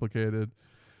too complicated.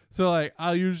 So like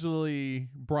I'll usually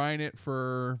brine it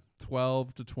for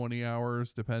 12 to 20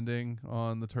 hours depending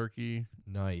on the turkey,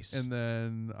 Nice. and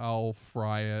then I'll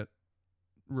fry it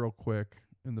real quick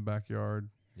in the backyard.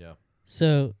 yeah.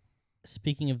 So,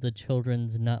 speaking of the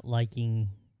children's not liking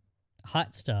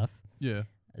hot stuff, Yeah.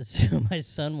 so my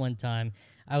son one time,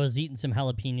 I was eating some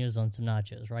jalapenos on some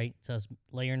nachos, right? So I was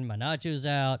layering my nachos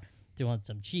out, doing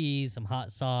some cheese, some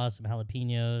hot sauce, some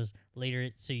jalapenos. Later,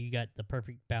 so you got the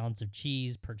perfect balance of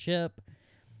cheese per chip.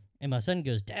 And my son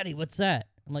goes, "Daddy, what's that?"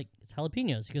 I'm like, "It's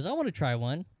jalapenos." He goes, "I want to try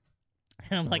one."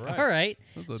 And I'm like, Alright. "All right."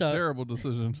 That's a So- terrible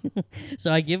decision.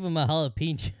 So I give him a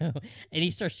jalapeno, and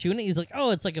he starts chewing it. He's like, "Oh,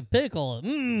 it's like a pickle."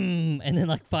 And then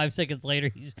like 5 seconds later,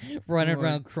 he's running Like-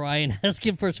 around crying,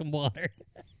 asking for some water.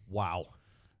 Wow.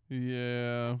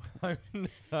 Yeah.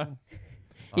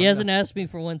 He hasn't asked me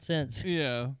for 1 cent.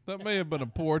 Yeah, that may have been a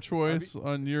poor choice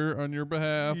on your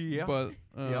behalf, Yeah. but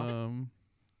Yeah.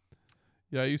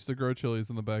 yeah, I used to grow chilies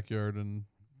in the backyard, and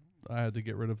I had to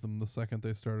get rid of them the second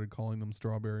they started calling them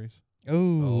strawberries. Oh,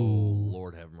 Oh,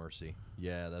 Lord have mercy.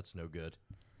 Yeah, that's no good.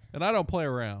 And I don't play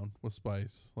around with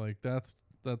spice. Like that's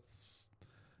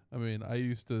I mean, I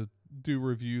used to do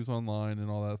reviews online and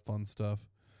all that fun stuff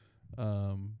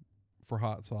for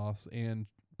hot sauce and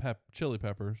chili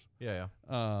peppers. Yeah,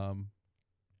 yeah.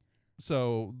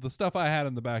 So the stuff I had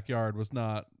in the backyard was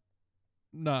not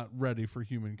ready for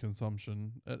human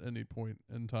consumption at any point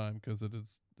in time because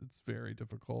it's very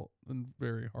difficult and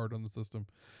very hard on the system.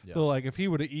 Yeah. So like if he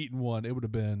would have eaten one, it would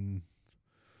have been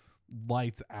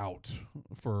lights out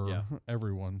for Yeah.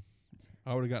 everyone.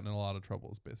 I would have gotten in a lot of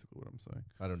trouble is basically what I'm saying.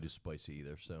 I don't do spicy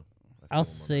either, so. I'll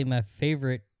say my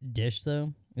favorite dish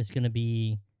though is gonna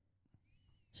be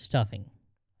stuffing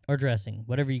or dressing,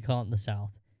 whatever you call it in the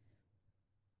South.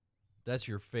 That's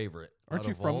your favorite. Aren't out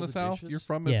you of from all the South? dishes? You're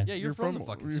from Yeah. Yeah, you're from the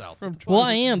fucking you're South. From What the Well,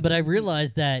 I 20 am, but I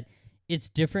realized that it's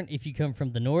different if you come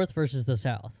from the North versus the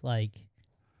South. Like,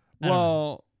 I don't know.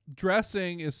 Well,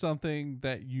 dressing is something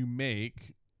that you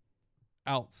make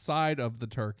outside of the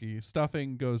turkey.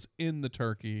 Stuffing goes in the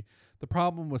turkey. The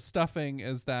problem with stuffing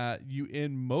is that you,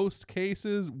 in most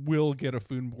cases, will get a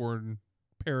foodborne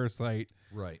parasite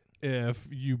Right. if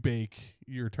you bake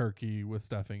your turkey with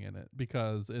stuffing in it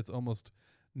because it's almost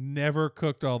never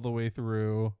cooked all the way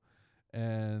through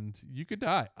and you could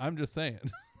die. I'm just saying.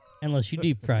 Unless you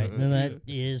deep fry it, then that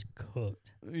is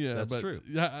cooked. Yeah, That's but true.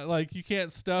 Yeah, like you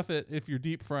can't stuff it if you're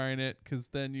deep frying it because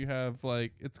then you have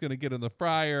like it's gonna get in the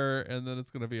fryer and then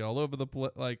it's gonna be all over the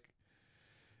place. Like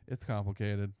it's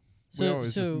complicated. We So-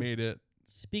 always so just made it on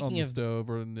Speaking the of stove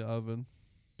or in the oven.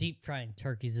 deep frying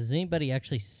turkeys, has anybody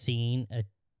actually seen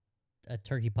a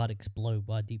turkey pot explode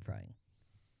while deep frying?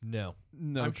 No.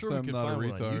 No, I'm 'cause sure we I'm could not find a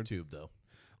one on retard. YouTube, though.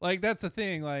 Like that's the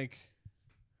thing. Like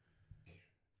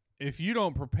if you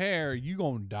don't prepare, you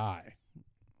gonna die.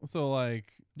 So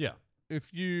like Yeah.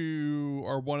 if you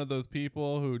are one of those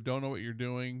people who don't know what you're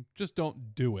doing, just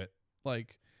don't do it.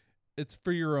 Like it's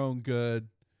for your own good.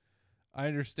 I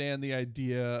understand the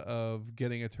idea of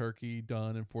getting a turkey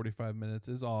done in 45 minutes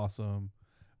is awesome.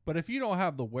 But if you don't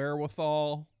have the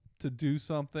wherewithal to do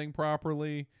something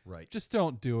properly, Right. just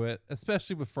don't do it,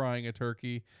 especially with frying a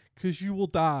turkey, because you will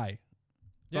die.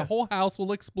 Yeah. The whole house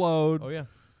will explode. Oh, yeah.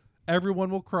 Everyone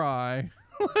will cry.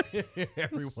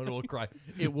 Everyone will cry.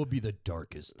 It will be the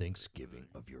darkest Thanksgiving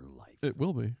of your life. It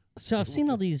will be. So I've seen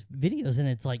all these videos, and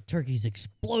it's like turkeys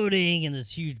exploding and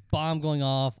this huge bomb going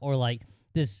off, or like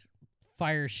this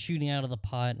fire shooting out of the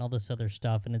pot and all this other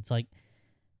stuff. And it's like,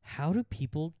 how do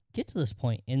people get to this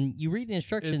point? And you read the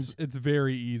instructions. It's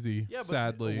very easy. Yeah, but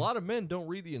sadly, a lot of men don't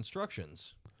read the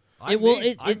instructions.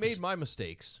 It I made my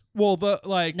mistakes. well, the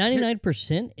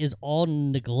 99% is all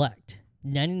neglect.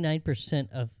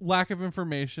 99% of lack of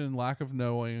information, lack of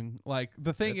knowing. Like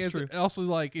the thing That's is true. also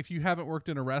like if you haven't worked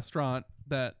in a restaurant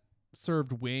that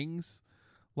served wings,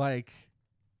 like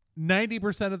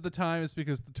 90% of the time it's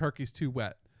because the turkey's too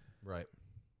wet. Right.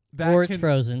 That or it's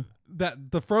frozen,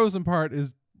 That the frozen part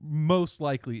is most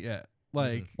likely it.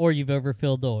 Like or you've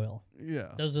overfilled the oil.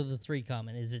 yeah. Those are the three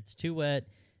common. Is it's too wet,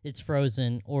 it's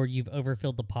frozen, or you've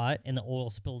overfilled the pot and the oil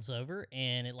spills over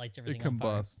and it lights It everything on fire.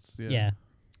 combusts. Yeah. Yeah.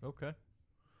 Okay.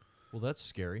 Well, that's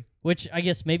scary. Which I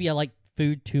guess maybe I like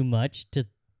food too much to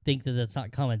think that that's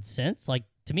not common sense. Like,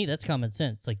 to me, that's common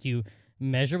sense. Like, you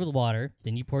measure with water,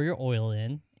 then you pour your oil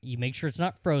in. You make sure it's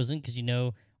not frozen because you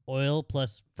know oil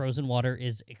plus frozen water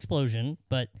is explosion.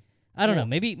 But I don't know.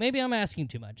 Maybe I'm asking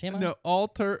too much. Am I? No,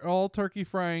 all turkey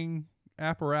frying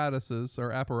apparatuses or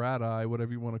apparati,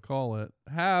 whatever you want to call it,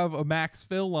 have a max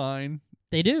fill line.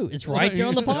 They do. It's right there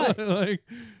on the pot. Like,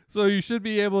 so you should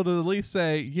be able to at least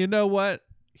say, you know what?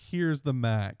 Here's the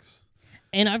max.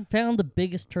 And I've found the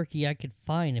biggest turkey I could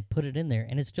find and put it in there,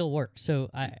 and it still works. So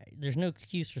there's no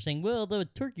excuse for saying, well, the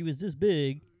turkey was this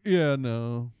big. Yeah,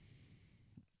 no.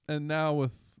 And now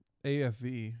with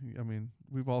AFV, I mean,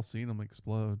 we've all seen them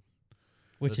explode.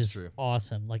 Which That's is true.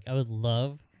 awesome. Like, I would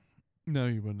love... No,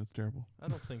 you wouldn't. It's terrible. I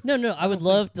don't think. No, I would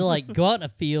love to, like, go out in a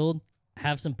field,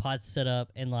 have some pots set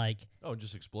up, and, like... Oh,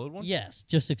 just explode one? Yes,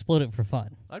 just explode it for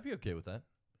fun. I'd be okay with that.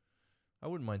 I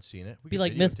wouldn't mind seeing it. We Be could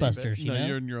like videotape it. Mythbusters, you No, know?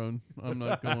 you're on your own. I'm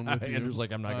not going with you. Andrew's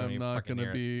like, I'm not going to fucking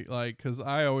hear it. be like, because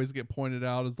I always get pointed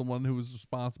out as the one who was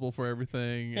responsible for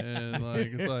everything, and like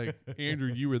it's like,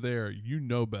 Andrew, you were there. You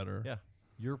know better. Yeah.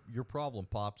 Your problem,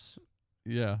 Pops.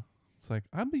 Yeah. It's like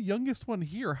I'm the youngest one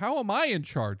here. How am I in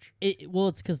charge? Well,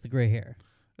 it's because the gray hair.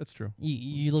 That's true.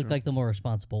 You That's look true. like the more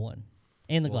responsible one.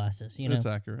 And the Well, glasses, you know? That's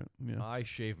accurate. Yeah. I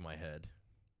shave my head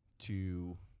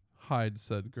to Hide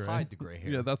said gray. hide the gray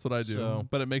hair. Yeah, that's what I do. So-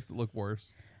 But it makes it look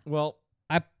worse. Well,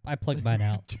 I plug mine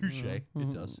out. touche. It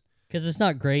does. Because it's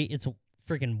not gray, it's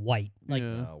freaking white. Like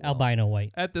Yeah. Well, albino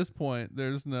white. At this point,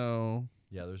 there's no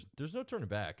Yeah, there's no turning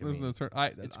back. I there's mean, no turn.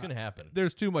 it's going to happen.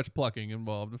 There's too much plucking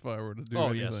involved if I were to do Oh,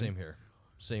 anything. yeah, same here.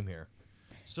 Same here.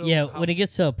 So Yeah, how- when it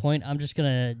gets to a point, I'm just going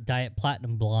to dye it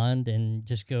platinum blonde and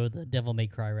just go the Devil May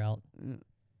Cry route.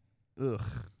 Ugh.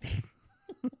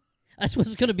 That's what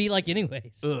it's going to be like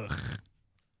anyways. Ugh.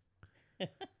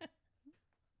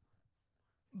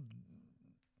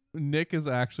 Nick is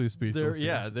actually speechless.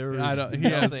 there is I don't, he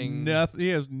nothing. has nothing. He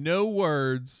has no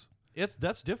words.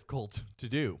 That's difficult to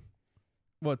do.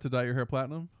 What, to dye your hair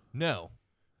platinum? No,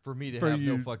 for me to For have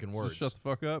you no fucking to words. shut the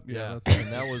fuck up. Yeah, yeah, that's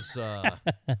and that was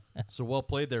so well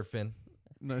played there, Finn.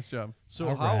 nice job. So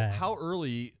All right. how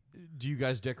early do you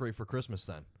guys decorate for Christmas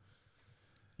then?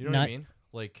 You know what I Not- mean?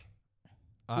 Like,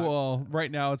 Well,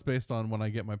 right now it's based on when I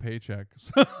get my paycheck.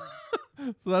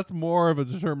 So that's more of a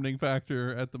determining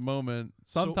factor at the moment.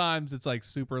 Sometimes it's like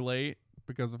super late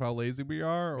because of how lazy we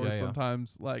are, or Yeah, yeah.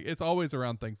 sometimes like it's always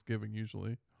around Thanksgiving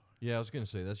usually. yeah, I was gonna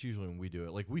say that's usually when we do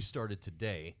it. Like we started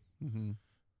today, Mm-hmm.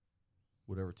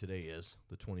 whatever today is,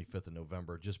 the 25th of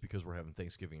November, just because we're having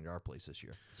Thanksgiving at our place this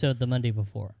year. So the Monday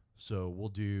before. So we'll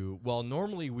do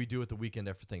normally we do it the weekend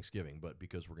after Thanksgiving, but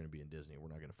because we're gonna be in Disney, we're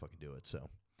not gonna fucking do it.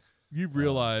 So You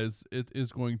realize it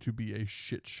is going to be a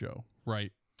shit show,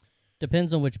 right?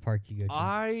 Depends on which park you go to.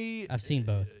 I've seen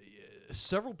both.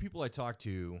 Several people I talked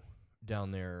to down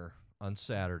there on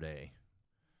Saturday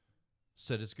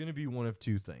said it's going to be one of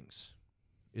two things.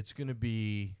 It's going to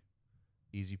be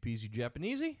easy peasy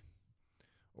Japanesey,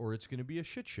 or it's going to be a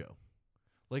shit show.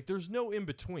 Like there's no in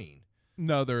between.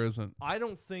 No, there isn't. I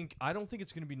don't think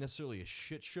it's going to be necessarily a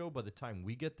shit show by the time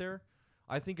we get there.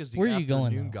 I think as the Where are you going,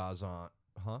 afternoon though? goes on,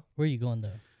 huh? Where are you going,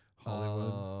 though?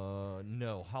 Hollywood.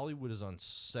 No, Hollywood is on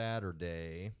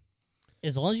Saturday.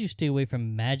 As long as you stay away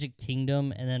from Magic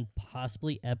Kingdom and then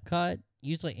possibly Epcot,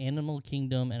 usually Animal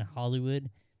Kingdom and Hollywood,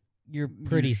 you're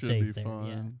pretty You should safe be there. Yeah.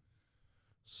 fine.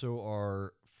 So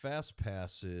our fast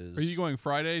passes. Are you going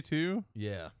Friday too?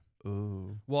 Yeah.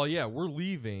 Oh, Well, yeah, we're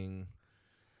leaving.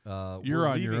 you're we're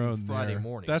on your leaving own Friday there.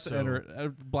 morning. That's so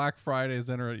enter. Black Friday is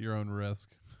enter at your own risk.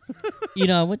 You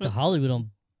know, I went to Hollywood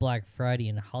on Black Friday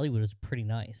in Hollywood was pretty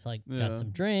nice. Like, Yeah. got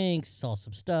some drinks, saw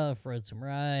some stuff, rode some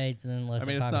rides, and then left. I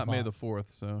mean, at it's 5 not May o'clock. the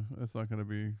 4th, so it's not going to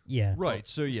be. Yeah. Right.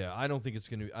 So yeah, I don't think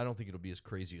it'll be as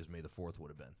crazy as May the 4th would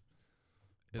have been.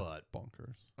 It's But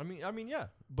bonkers. I mean, yeah.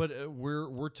 But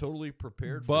we're totally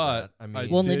prepared But for that. I mean,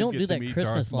 Well, and they did don't get do to that meet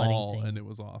Christmas Darth lighting Maul, thing. and it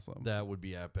was awesome. that would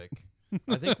be epic.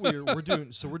 I think we're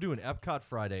doing Epcot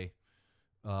Friday.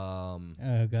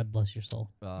 Oh, God bless your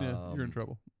soul. Yeah, you're in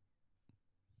trouble.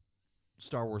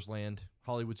 Star Wars Land,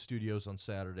 Hollywood Studios on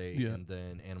Saturday, Yeah. and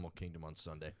then Animal Kingdom on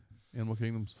Sunday. Animal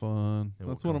Kingdom's fun. And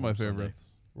That's we'll one of come my home Sunday.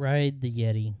 favorites. Ride the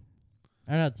Yeti.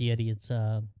 Or not the Yeti. It's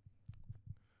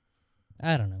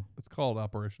I don't know. It's called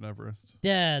Operation Everest.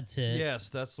 That's it.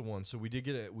 Yes, that's the one. So we did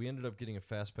get it. We ended up getting a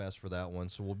fast pass for that one,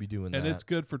 so we'll be doing And that. it's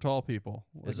good for tall people.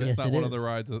 Like, Is it's it? Yes, not it one of is. the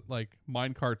rides that, like,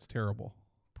 Minecart's terrible.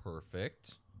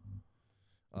 Perfect.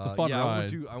 It's a fun yeah,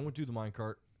 ride. I won't do the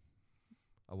minecart.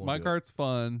 I won't do it. Minecart's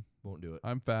fun. Won't do it.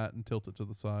 I'm fat and tilted to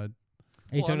the side.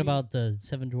 Are you Well, I talking mean- about the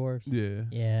Seven Dwarfs? Yeah.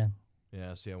 Yeah.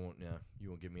 Yeah, see, I won't. Yeah, you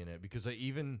won't get me in it because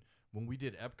even when we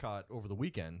did Epcot over the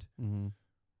weekend,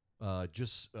 Mm-hmm.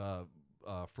 just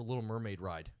for Little Mermaid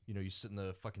ride, you sit in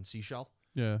the fucking seashell.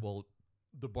 Yeah. Well,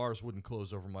 the bars wouldn't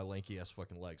close over my lanky ass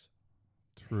fucking legs,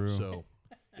 True. so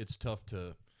it's tough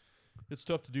to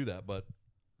do that, but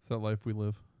It's that life we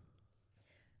live.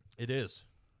 it is.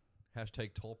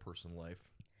 Hashtag tall person life.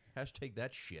 Hashtag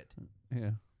that shit.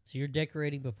 Yeah. So you're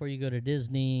decorating before you go to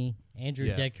Disney. Andrew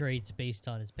Yeah. decorates based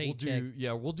on his paycheck.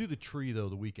 We'll do the tree though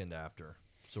the weekend after.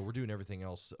 So we're doing everything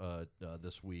else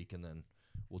this week, and then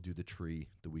we'll do the tree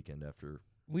the weekend after.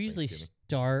 We usually Thanksgiving.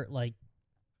 start like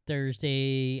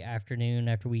Thursday afternoon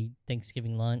after we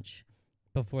Thanksgiving lunch,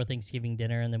 before Thanksgiving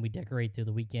dinner, and then we decorate through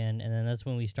the weekend, and then that's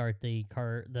when we start the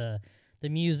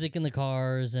music in the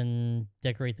cars and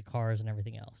decorate the cars and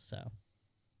everything else. So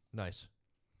Nice.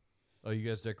 Oh, you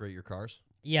guys decorate your cars?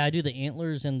 yeah, I do the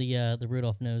antlers and the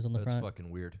Rudolph nose on the That's front. fucking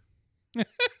weird.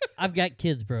 I've got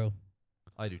kids, bro.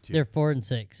 I do too. They're 4 and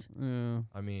 6. Yeah.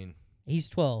 I mean, He's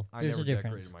 12. I There's never a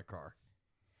difference. decorated my car.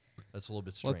 That's a little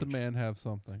bit strange. Let the man have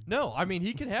something. No, I mean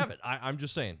he can have it. I'm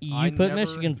just saying. You I put never,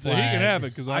 Michigan So he can have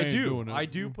it flags. because I ain't do. doing it. I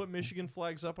do put Michigan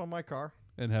flags up on my car,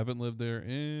 And haven't lived there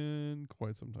in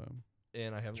quite some time.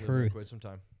 and I haven't lived there in Truth. quite some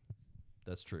time.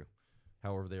 That's true.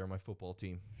 However, they are my football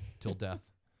team till death,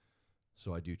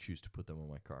 so I do choose to put them on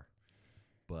my car.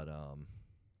 But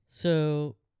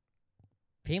So,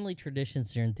 family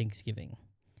traditions during Thanksgiving.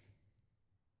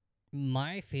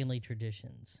 My family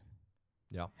traditions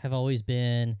Yeah. have always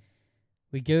been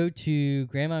we go to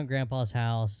Grandma and Grandpa's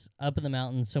house up in the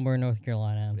mountains somewhere in North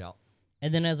Carolina. yeah,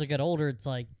 And then as I got older, it's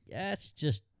like, it's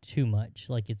just too much.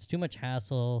 Like, it's too much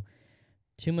hassle,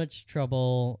 too much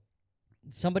trouble.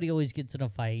 Somebody always gets in a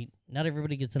fight. Not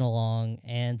everybody gets in along.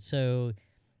 And so,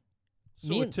 so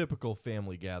Me a and- typical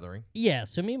family gathering. yeah,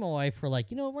 so me and my wife were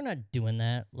like, we're not doing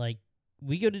that. Like,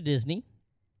 we go to Disney,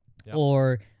 Yep.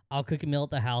 or I'll cook a meal at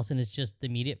the house, and it's just the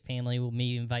immediate family. We'll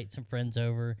maybe invite some friends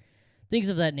over, things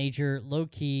of that nature. Low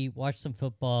key, watch some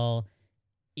football,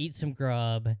 eat some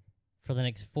grub for the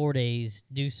next 4 days.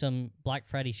 Do some Black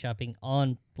Friday shopping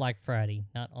on Black Friday,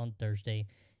 not on Thursday,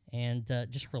 and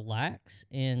just relax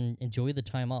and enjoy the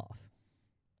time off.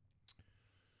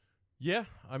 Yeah,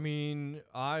 I mean,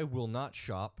 I will not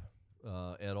shop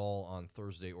at all on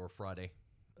Thursday or Friday,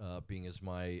 being as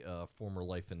my former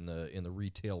life in the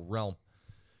retail realm.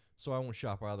 So I won't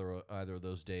shop either of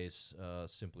those days,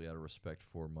 simply out of respect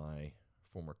for my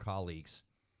former colleagues.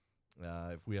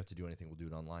 If we have to do anything, we'll do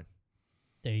it online.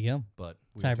 There you go. But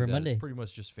we Cyber do that. Monday. It's pretty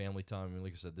much just family time. I mean,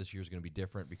 like I said, this year's going to be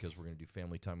different because we're going to do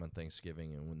family time on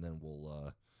Thanksgiving, and then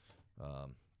we'll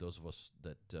those of us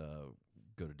that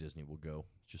go to Disney will go.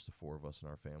 It's just the 4 of us in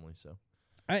our family. So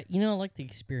I like to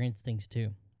experience things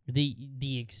too.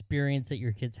 The experience that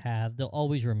your kids have, they'll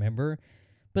always remember.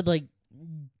 But like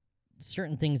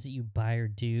certain things that you buy or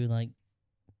do, like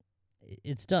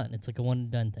it's done. It's like a one and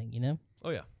done thing, Oh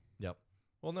yeah, yep.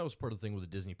 Well, and that was part of the thing with the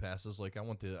Disney passes. Like I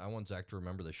want Zach to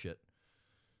remember this shit,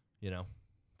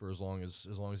 for as long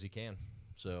as he can.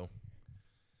 So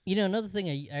Another thing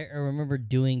I remember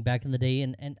doing back in the day,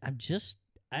 and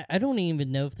I don't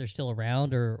even know if they're still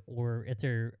around or if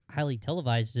they're highly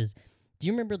televised. Is do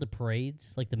you remember the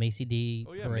parades, like the Macy D?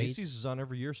 oh yeah, parades? Macy's is on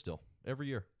every year still. Every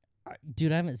year.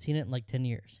 Dude, I haven't seen it in like 10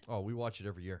 years. Oh, we watch it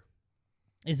every year.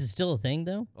 Is it still a thing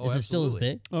though? Oh, is it still as absolutely.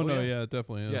 big? Oh, Oh, no, yeah. yeah, it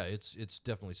definitely is. Yeah, it's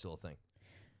definitely still a thing.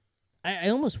 I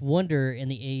almost wonder in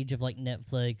the age of like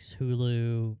Netflix,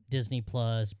 Hulu, Disney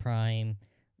Plus, Prime,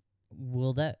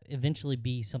 will that eventually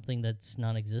be something that's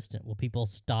non-existent? Will people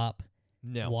stop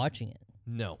No, watching it?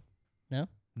 no, No?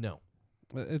 no.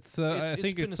 It's It's I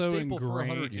think been it's a so staple for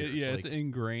 100 ingrained. years, Yeah, like- it's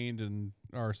ingrained in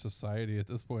our society at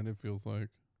this point, it feels like.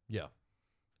 Yeah.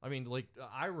 I mean, like,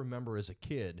 I remember as a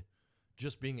kid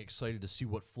just being excited to see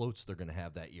what floats they're going to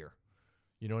have that year.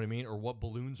 You know what I mean? Or what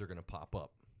balloons are going to pop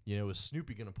up. You know, is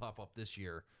Snoopy going to pop up this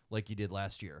year like he did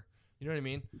last year? You know what I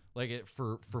mean? Like,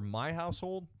 for my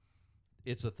household,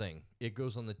 it's a thing. It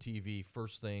goes on the TV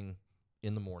first thing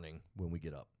in the morning when we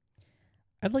get up.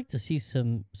 I'd like to see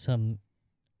some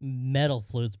metal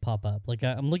floats pop up. Like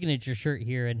I'm looking at your shirt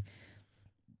here, and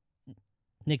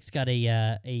Nick's got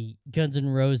a Guns N'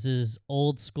 Roses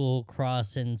old school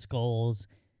cross and skulls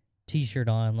T-shirt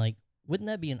on. Like, wouldn't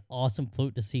that be an awesome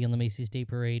float to see on the Macy's Day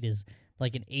Parade? Is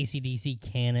like an AC/DC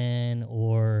cannon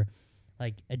or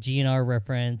like a GNR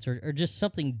reference or just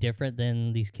something different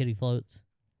than these kiddie floats.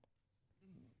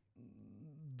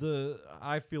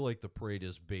 I feel like the parade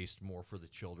is based more for the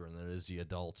children than it is the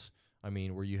adults. I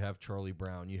mean, where you have Charlie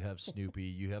Brown, you have Snoopy,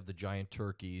 you have the giant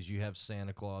turkeys, you have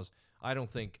Santa Claus. I don't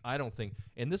think,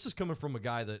 and this is coming from a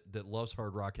guy that loves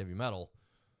hard rock heavy metal.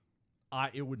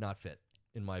 It would not fit,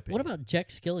 in my opinion. What about Jack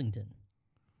Skellington?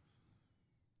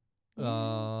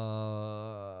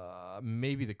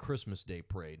 Maybe the Christmas Day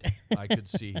Parade. I could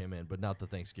see him in, but not the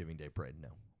Thanksgiving Day Parade, no.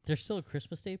 There's still a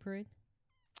Christmas Day Parade?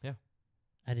 Yeah.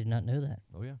 I did not know that.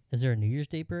 Oh, yeah. Is there a New Year's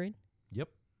Day Parade? Yep.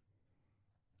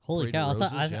 Holy Parade of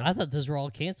cow. Roses, yeah. I thought those were all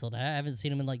canceled. I haven't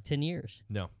seen them in like 10 years.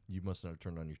 No, you must not have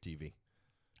turned on your TV.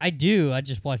 I do. I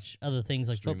just watch other things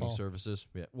like Streaming football. services.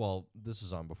 Yeah. Well, this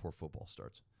is on before football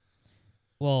starts.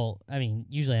 Well, I mean,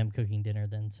 usually I'm cooking dinner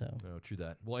then, so. Oh, true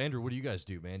that. Well, Andrew, what do you guys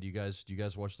do, man? Do you guys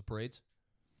watch the parades?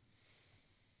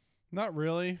 Not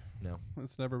really. No.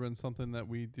 It's never been something that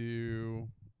we do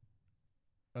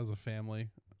as a family.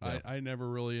 Yeah. I never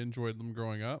really enjoyed them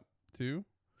growing up, too.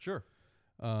 Sure.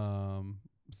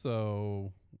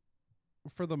 So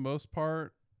for the most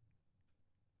part,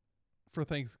 for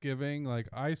Thanksgiving, like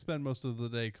I spend most of the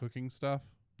day cooking stuff.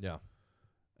 Yeah.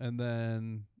 And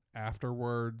then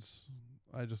afterwards,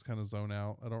 I just kind of zone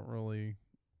out. I don't really,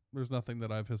 there's nothing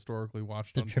that I've historically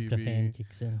watched The on tryptophan TV.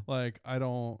 kicks in. Like I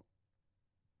don't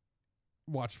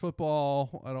watch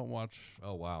football. I don't watch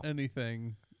Oh, wow.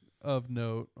 anything of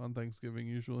note on Thanksgiving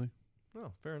usually.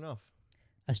 Oh, fair enough.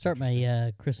 I start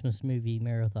my Christmas movie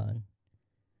marathon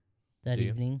that Do you?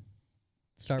 evening.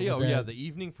 Start Yeah, with the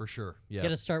evening for sure. Yeah. Got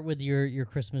to start with your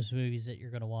Christmas movies that you're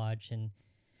going to watch. And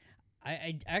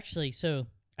I actually, so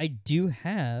I do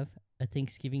have a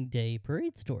Thanksgiving Day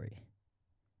parade story.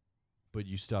 But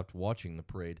you stopped watching the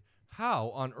parade. How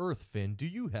on earth, Finn, do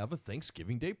you have a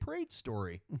Thanksgiving Day parade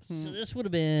story? So this would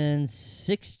have been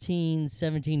 16,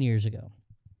 17 years ago.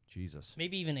 Jesus.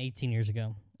 Maybe even 18 years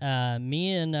ago.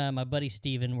 Me and my buddy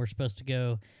Steven were supposed to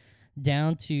go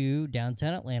down to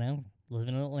downtown Atlanta,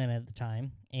 living in Atlanta at the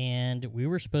time, and we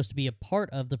were supposed to be a part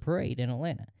of the parade in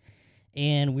Atlanta.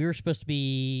 And we were supposed to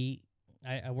be,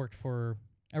 I worked for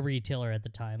a retailer at the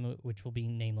time, which will be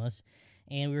nameless,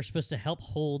 and we were supposed to help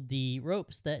hold the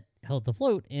ropes that held the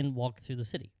float and walk through the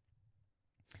city.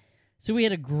 So we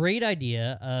had a great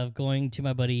idea of going to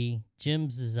my buddy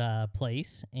Jim's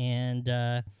place and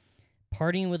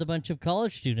partying with a bunch of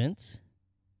college students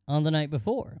on the night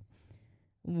before,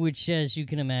 which, as you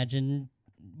can imagine,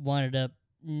 wound up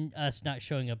us not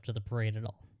showing up to the parade at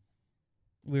all.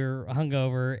 We were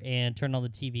hungover and turned on the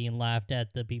TV and laughed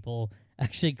at the people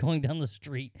actually going down the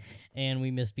street, and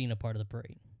we missed being a part of the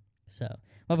parade. So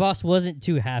my boss wasn't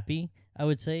too happy, I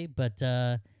would say, but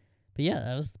yeah,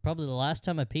 that was probably the last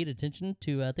time I paid attention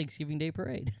to a Thanksgiving Day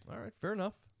parade. All right, fair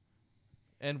enough.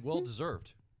 And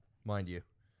well-deserved, mind you.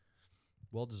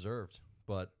 Well-deserved.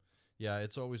 But, yeah,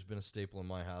 it's always been a staple in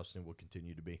my house and will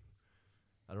continue to be.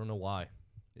 I don't know why.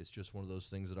 It's just one of those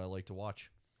things that I like to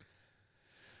watch.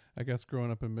 I guess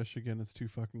growing up in Michigan, it's too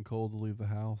fucking cold to leave the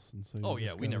house, and so Oh, you yeah,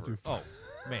 just we gotta never... do Oh,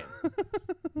 man.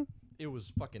 It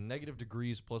was fucking negative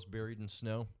degrees plus buried in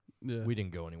snow. yeah. We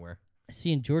didn't go anywhere.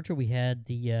 See, in Georgia, we had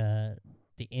the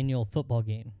annual football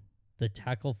game, the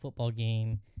tackle football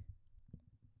game,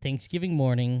 Thanksgiving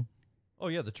morning. Oh,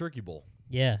 yeah, the Turkey Bowl.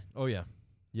 Yeah, Oh, yeah.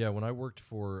 Yeah, when I worked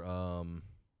for...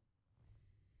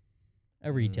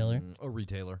 a retailer. A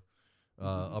retailer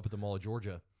up at the Mall of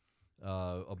Georgia.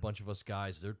 A bunch of us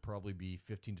guys, there'd probably be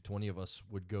 15 to 20 of us,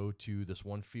 would go to this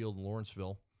one field in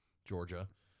Lawrenceville, Georgia,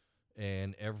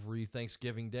 and every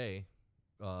Thanksgiving Day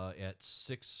at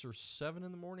 6 or 7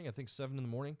 in the morning, I think 7 in the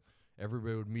morning,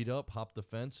 everybody would meet up, hop the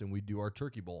fence, and we'd do our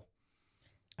turkey bowl.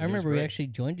 I And it was remember we great. actually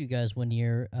joined you guys one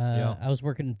year. Yeah. I was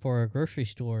working for a grocery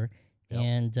store, Yep.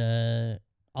 and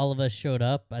all of us showed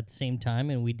up at the same time,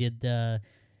 and we did the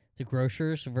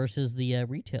grocers versus the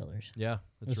retailers. Yeah,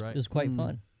 that's right. It was quite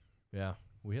fun. Yeah,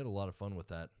 we had a lot of fun with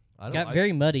that. Got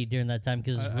very muddy during that time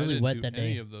because it was I really didn't wet do that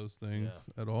any day. of those things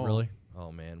Yeah. at all. Really?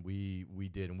 Oh man, we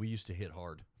did, and we used to hit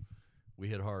hard. We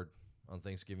hit hard on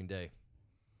Thanksgiving Day.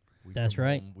 That's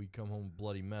right. We'd come home a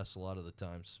bloody mess a lot of the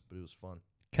times, but it was fun.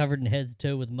 Covered in head to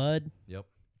toe with mud. Yep.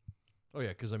 Oh yeah,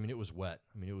 because I mean it was wet.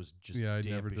 I mean it was just I damp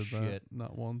never as did shit, that.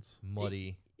 Not once.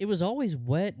 muddy. It was always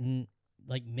wet and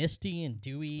like misty and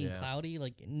dewy Yeah. and cloudy.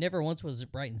 Like never once was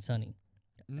it bright and sunny.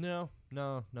 No,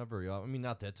 not very often. I mean,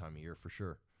 not that time of year for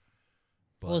sure.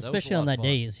 But Well, that was a especially on lot of that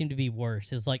fun. day, it seemed to be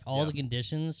worse. It's like all Yeah. the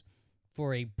conditions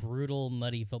for a brutal,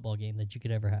 muddy football game that you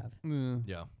could ever have.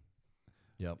 Yeah.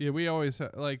 Yep. Yeah, we always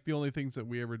like the only things that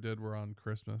we ever did were on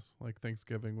Christmas. Like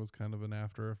Thanksgiving was kind of an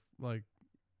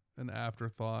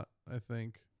afterthought, I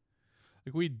think.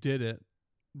 Like we did it,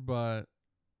 but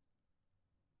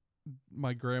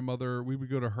my grandmother, we would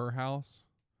go to her house.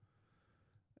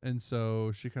 And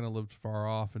so she kind of lived far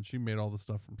off and she made all the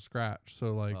stuff from scratch.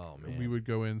 So like Oh, man. we would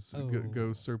go in go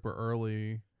Oh. super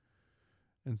early.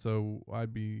 And so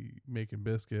I'd be making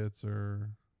biscuits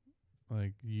or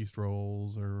like yeast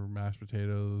rolls or mashed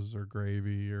potatoes or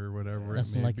gravy or whatever it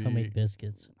Nothing may like be. homemade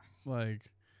biscuits.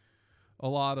 Like a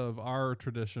lot of our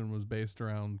tradition was based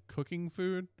around cooking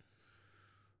food.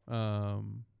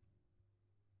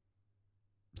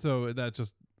 So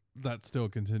that still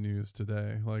continues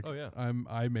today. Like Oh, yeah.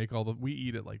 I make we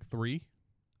eat at like 3.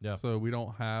 Yeah. So we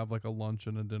don't have like a lunch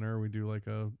and a dinner. We do like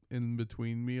a in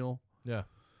between meal. Yeah.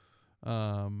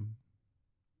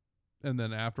 And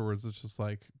then afterwards it's just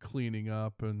like cleaning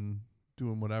up and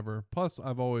doing whatever. Plus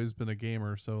I've always been a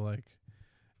gamer, so like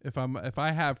if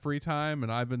I have free time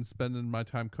and I've been spending my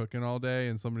time cooking all day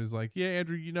and somebody's like, "Yeah,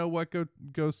 Andrew, you know what?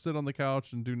 Go sit on the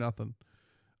couch and do nothing."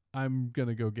 I'm going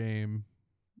to go game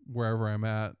wherever I'm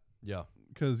at. Yeah.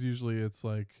 Cuz usually it's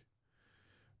like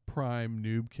prime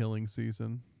noob killing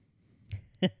season.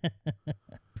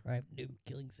 Prime noob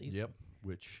killing season. Yep.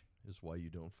 Which is why you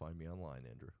don't find me online,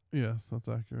 Andrew. Yes, that's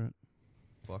accurate.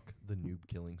 Fuck the noob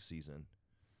killing season.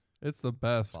 It's the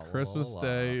best. Fa la la Christmas la.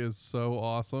 Day is so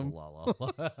awesome. La la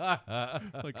la.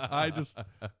 Like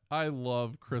I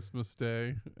love Christmas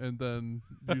Day and then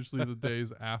usually the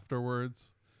days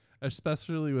afterwards,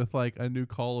 especially with like a new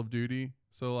Call of Duty.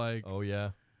 So like Oh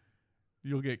yeah.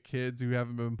 you'll get kids who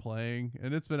haven't been playing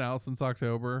and it's been out since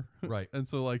October. Right. And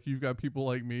so like you've got people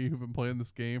like me who've been playing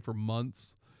this game for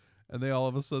months and they all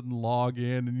of a sudden log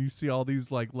in and you see all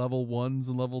these like level 1s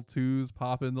and level 2s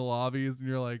pop in the lobbies and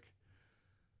you're like,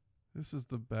 this is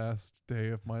the best day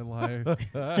of my life.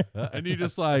 And you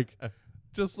just like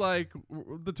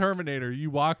the Terminator, you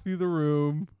walk through the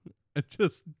room and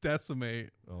just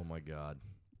decimate. Oh my god.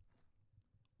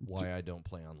 Why I don't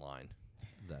play online.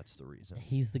 That's the reason.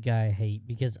 He's the guy I hate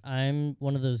because I'm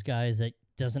one of those guys that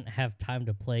doesn't have time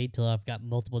to play till I've got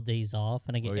multiple days off,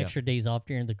 and I get Oh, yeah. extra days off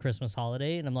during the Christmas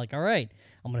holiday, and I'm like, all right,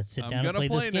 I'm going to sit down and play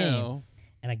this game. now.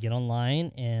 And I get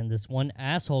online, and this one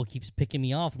asshole keeps picking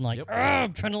me off. I'm like, Yep.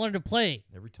 I'm trying to learn to play.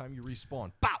 Every time you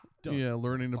respawn, pow, done. Yeah,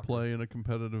 learning to Fucker. play in a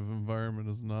competitive environment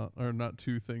is not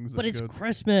two things. But that it's go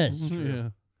Christmas. true. Yeah.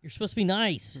 You're supposed to be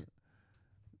nice.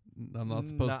 I'm not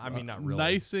supposed to. I mean, not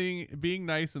really. Being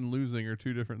nice and losing are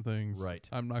two different things. Right.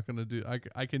 I'm not going to do.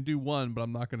 I can do one, but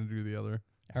I'm not going to do the other.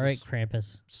 All right, So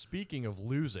Krampus. Speaking of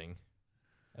losing,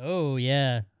 Oh,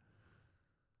 yeah.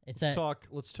 It's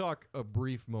let's talk a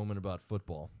brief moment about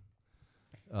football.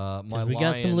 My we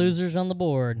got some Lions- losers on the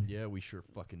board. Yeah, we sure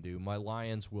fucking do. My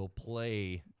Lions will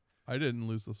play I didn't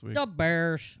lose this week. The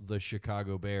Bears. the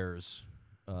Chicago Bears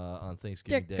on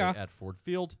Thanksgiving Day Dicka. at Ford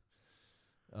Field,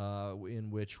 in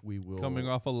which we will Coming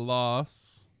off a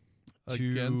loss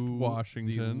to against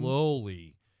Washington. the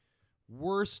lowly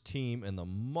worst team in the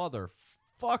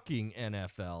motherfucking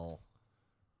NFL,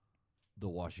 the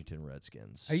Washington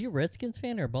Redskins. Are you a Redskins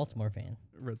fan or a Baltimore fan?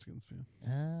 Redskins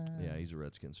fan. Yeah, he's a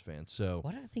Redskins fan. So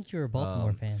Why did I think you were a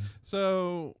Baltimore fan?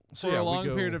 So So for yeah, a we long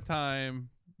go- period of time,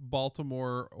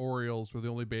 Baltimore Orioles were the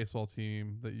only baseball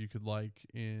team that you could like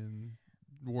in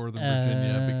Northern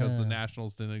Virginia because the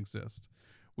Nationals didn't exist.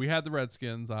 We had the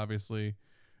Redskins, obviously,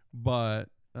 but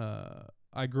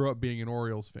I grew up being an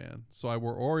Orioles fan, so I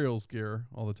wore Orioles gear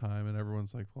all the time, and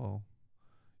everyone's like, "Well,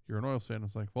 you're an Orioles fan."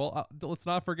 It's like, well, let's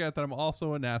not forget that I'm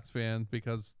also a Nats fan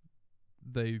because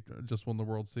they just won the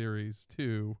World Series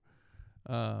too.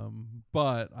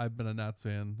 But I've been a Nats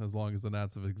fan as long as the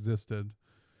Nats have existed.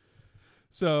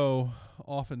 So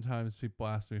oftentimes people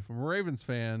ask me if I'm a Ravens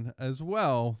fan as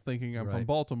well, thinking I'm from Right.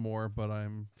 Baltimore, but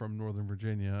I'm from Northern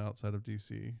Virginia outside of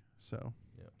DC. So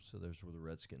yeah, so there's where the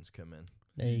Redskins come in.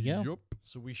 There you go. Yup.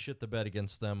 So we shit the bed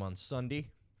against them on Sunday.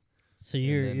 So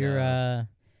you're then,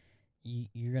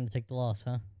 you're gonna take the loss,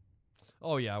 huh?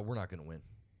 Oh yeah, we're not going to win.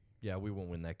 Yeah, we won't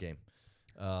win that game.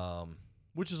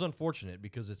 which is unfortunate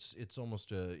because it's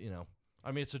almost a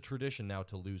it's a tradition now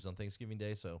to lose on Thanksgiving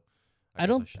Day. So I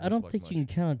don't shouldn't expect think much. you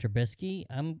can count on Trubisky.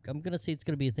 I'm gonna say it's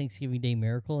gonna be a Thanksgiving Day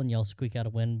miracle, and y'all squeak out a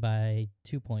win by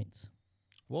 2 points.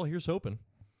 Well, here's hoping.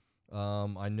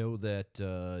 I know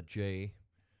that Jay,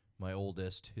 my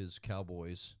oldest, his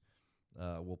Cowboys,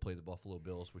 will play the Buffalo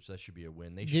Bills, which that should be a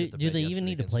win. They shit the Do bed they even yesterday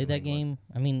need to against play New that England.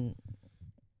 game? I mean,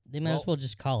 they might as Well- well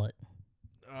just call it.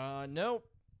 Nope.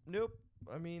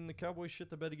 I mean, the Cowboys shit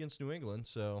the bed against New England,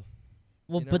 so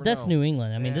Well, you but never that's know. New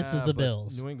England. I mean, this is Yeah, the but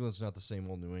Bills. New England's not the same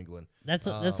old New England. That's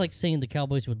like saying the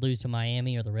Cowboys would lose to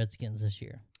Miami or the Redskins this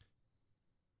year.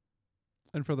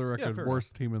 And for the record, fair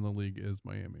worst team in the league is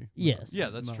Miami. Yes. Yeah,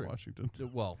 that's not true. Washington.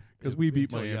 Well, 'Cause we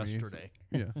beat until Miami, so- yesterday.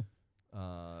 Yeah.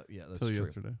 Yeah, that's Till true.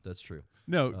 yesterday. That's true.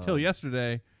 No, till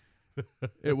yesterday,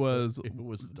 it was It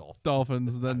was the Dolphins.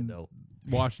 Dolphins, I then know.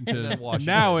 Washington. And then Washington.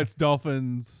 Now it's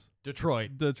Dolphins,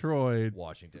 Detroit, Detroit.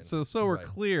 Washington. So we're Right.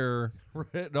 clear,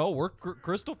 No, we're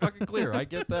crystal fucking clear. I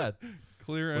get that.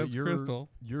 clear But as your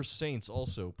crystal. Your Saints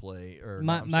also play. Or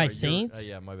My- no, I'm my sorry, your- Saints?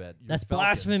 yeah, my bad. Your That's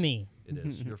Falcons, blasphemy. It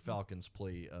is. Your Falcons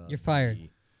play. You're fired. The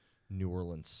New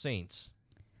Orleans Saints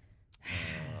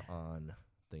on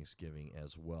Thanksgiving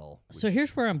as well. So which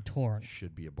here's where I'm torn.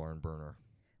 should be a barn burner in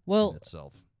Well,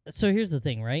 itself. so here's the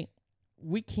thing, right?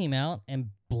 We came out and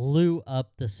blew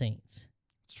up the Saints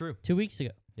It's true. 2 weeks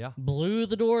ago. Yeah. Blew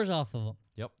the doors off of them.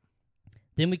 Yep.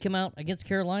 Then we come out against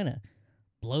Carolina,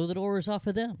 blow the doors off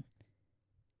of them.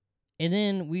 And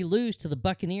then we lose to the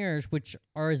Buccaneers, which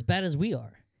are as bad as we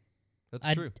are.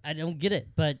 That's true. I don't get it.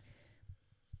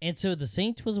 And so the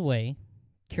Saints was away,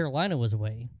 Carolina was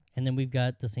away, and then we've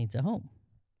got the Saints at home.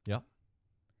 Yep.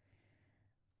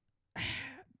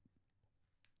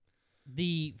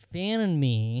 The fan in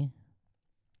me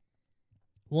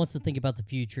wants to think about the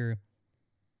future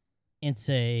and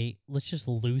say, let's just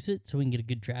lose it so we can get a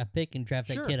good draft pick and draft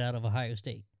Sure. that kid out of Ohio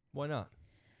State. Why not?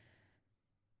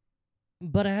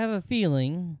 But I have a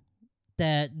feeling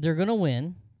that they're going to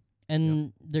win,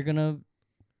 and they're going to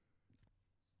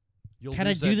You'll kinda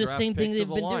lose do that the draft same pick thing to they've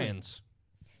the been doing. Lions.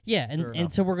 yeah, Fair and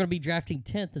enough. so we're going to be drafting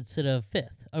 10th instead of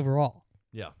 5th overall.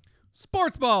 Yeah.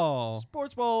 Sports ball.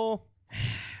 Sports ball.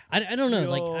 I don't know. We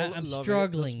Like all I'm love it, the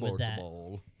struggling with sports that.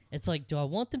 ball. It's like, do I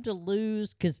want them to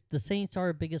lose? Because the Saints are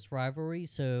our biggest rivalry,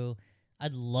 so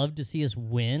I'd love to see us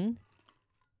win.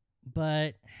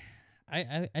 But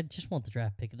I just want the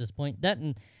draft pick at this point. That,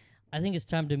 and I think it's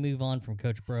time to move on from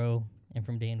Coach Bro and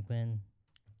from Dan Quinn.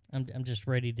 I'm just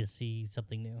ready to see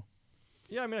something new.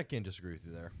 Yeah, I mean, I can't disagree with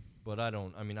you there, but I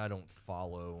don't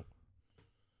follow,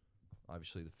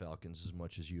 obviously, the Falcons as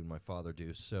much as you and my father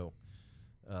do. So,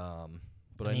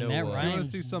 but I I mean, know Matt If you want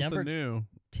Ryan's to see something number new,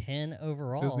 10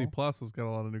 overall. Disney Plus has got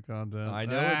a lot of new content. I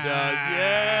know it does.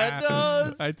 Yeah,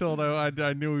 it does.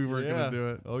 I knew we were Yeah. going to do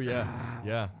it. Oh yeah,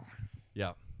 yeah.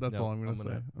 That's No, all I'm going I'm to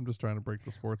say. I'm just trying to break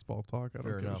the sports ball talk. I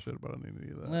Fair don't give enough. a shit about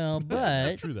any of that. Well,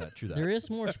 but True that. there is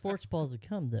more sports ball to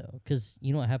come, though, because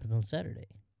you know what happens on Saturday.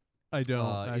 I don't,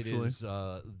 It actually. is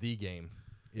the game.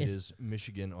 It It's- is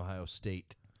Michigan, Ohio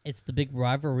State. It's the big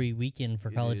rivalry weekend for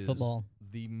It college is football.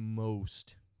 The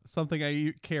most. Something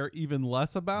I care even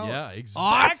less about. Yeah,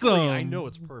 exactly. I Awesome. know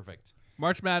it's perfect.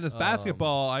 March Madness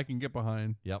basketball, I can get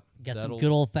behind. Yep. Got some That'll good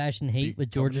old fashioned be hate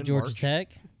with coming Georgia, in Georgia March. Tech.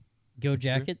 Go That's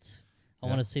true. Jackets. I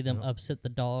want Yeah, to see them yeah. upset the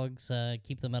dogs,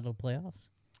 keep them out of the playoffs.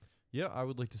 Yeah, I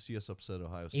would like to see us upset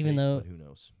Ohio State, Even though- but who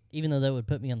knows? Even though that would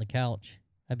put me on the couch.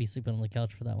 I'd be sleeping on the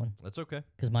couch for that one That's okay.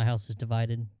 because my house is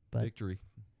divided. But Victory.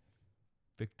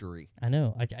 I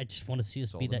know. I just want to see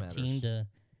us That's be all that that team matters.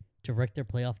 to wreck their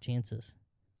playoff chances.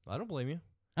 I don't blame you.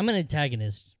 I'm an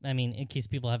antagonist. I mean, in case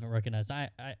people haven't recognized, I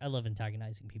love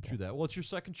antagonizing people. True that. Well, it's your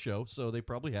second show, so they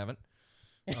probably haven't.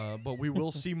 But we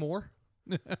will see more.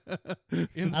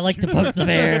 In I like to poke the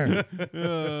bear.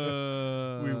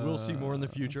 We will see more in the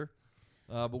future.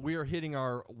 But we are hitting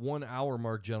our 1 hour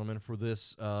mark, gentlemen, for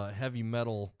this heavy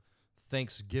metal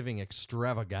Thanksgiving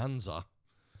extravaganza.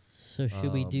 So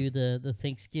should we do the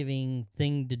Thanksgiving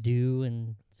thing to do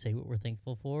and say what we're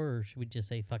thankful for, or should we just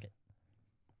say fuck it?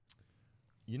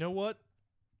 You know what?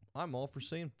 I'm all for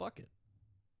saying fuck it.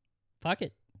 Fuck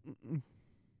it.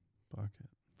 Fuck it.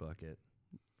 Fuck it.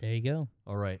 There you go.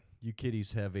 All right. You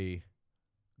kiddies have a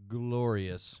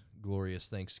glorious, glorious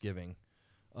Thanksgiving.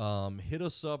 Hit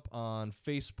us up on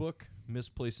Facebook,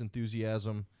 Misplaced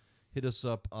Enthusiasm. Hit us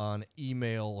up on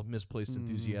email,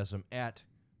 misplacedenthusiasm at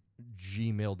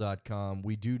gmail.com.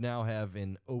 We do now have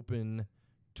an open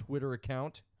Twitter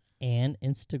account And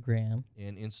Instagram.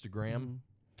 and Instagram.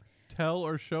 Tell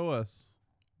or show us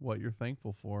what you're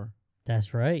thankful for.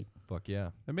 That's right. Fuck yeah.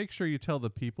 And make sure you tell the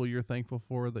people you're thankful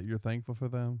for that you're thankful for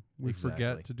them. We Exactly.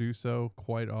 forget to do so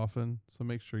quite often, so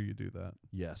make sure you do that.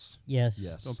 Yes. Yes.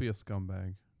 Yes. Don't be a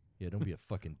scumbag. Yeah, don't be a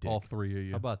fucking dick. All three of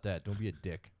you. How about that? Don't be a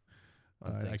dick.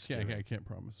 on I Thanksgiving. can't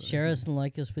promise that. Share us and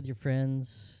like us with your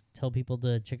friends. Tell people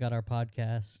to check out our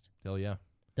podcast. Hell yeah.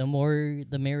 The more,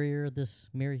 the merrier this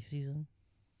merry season.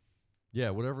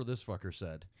 Yeah, whatever this fucker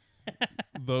said.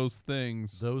 Those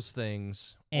things. Those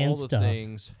things. And all the stuff.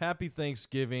 things. Happy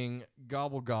Thanksgiving.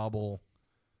 Gobble gobble.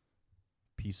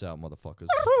 Peace out, motherfuckers.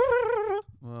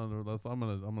 Well, no, I'm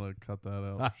gonna cut that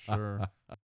out. Sure.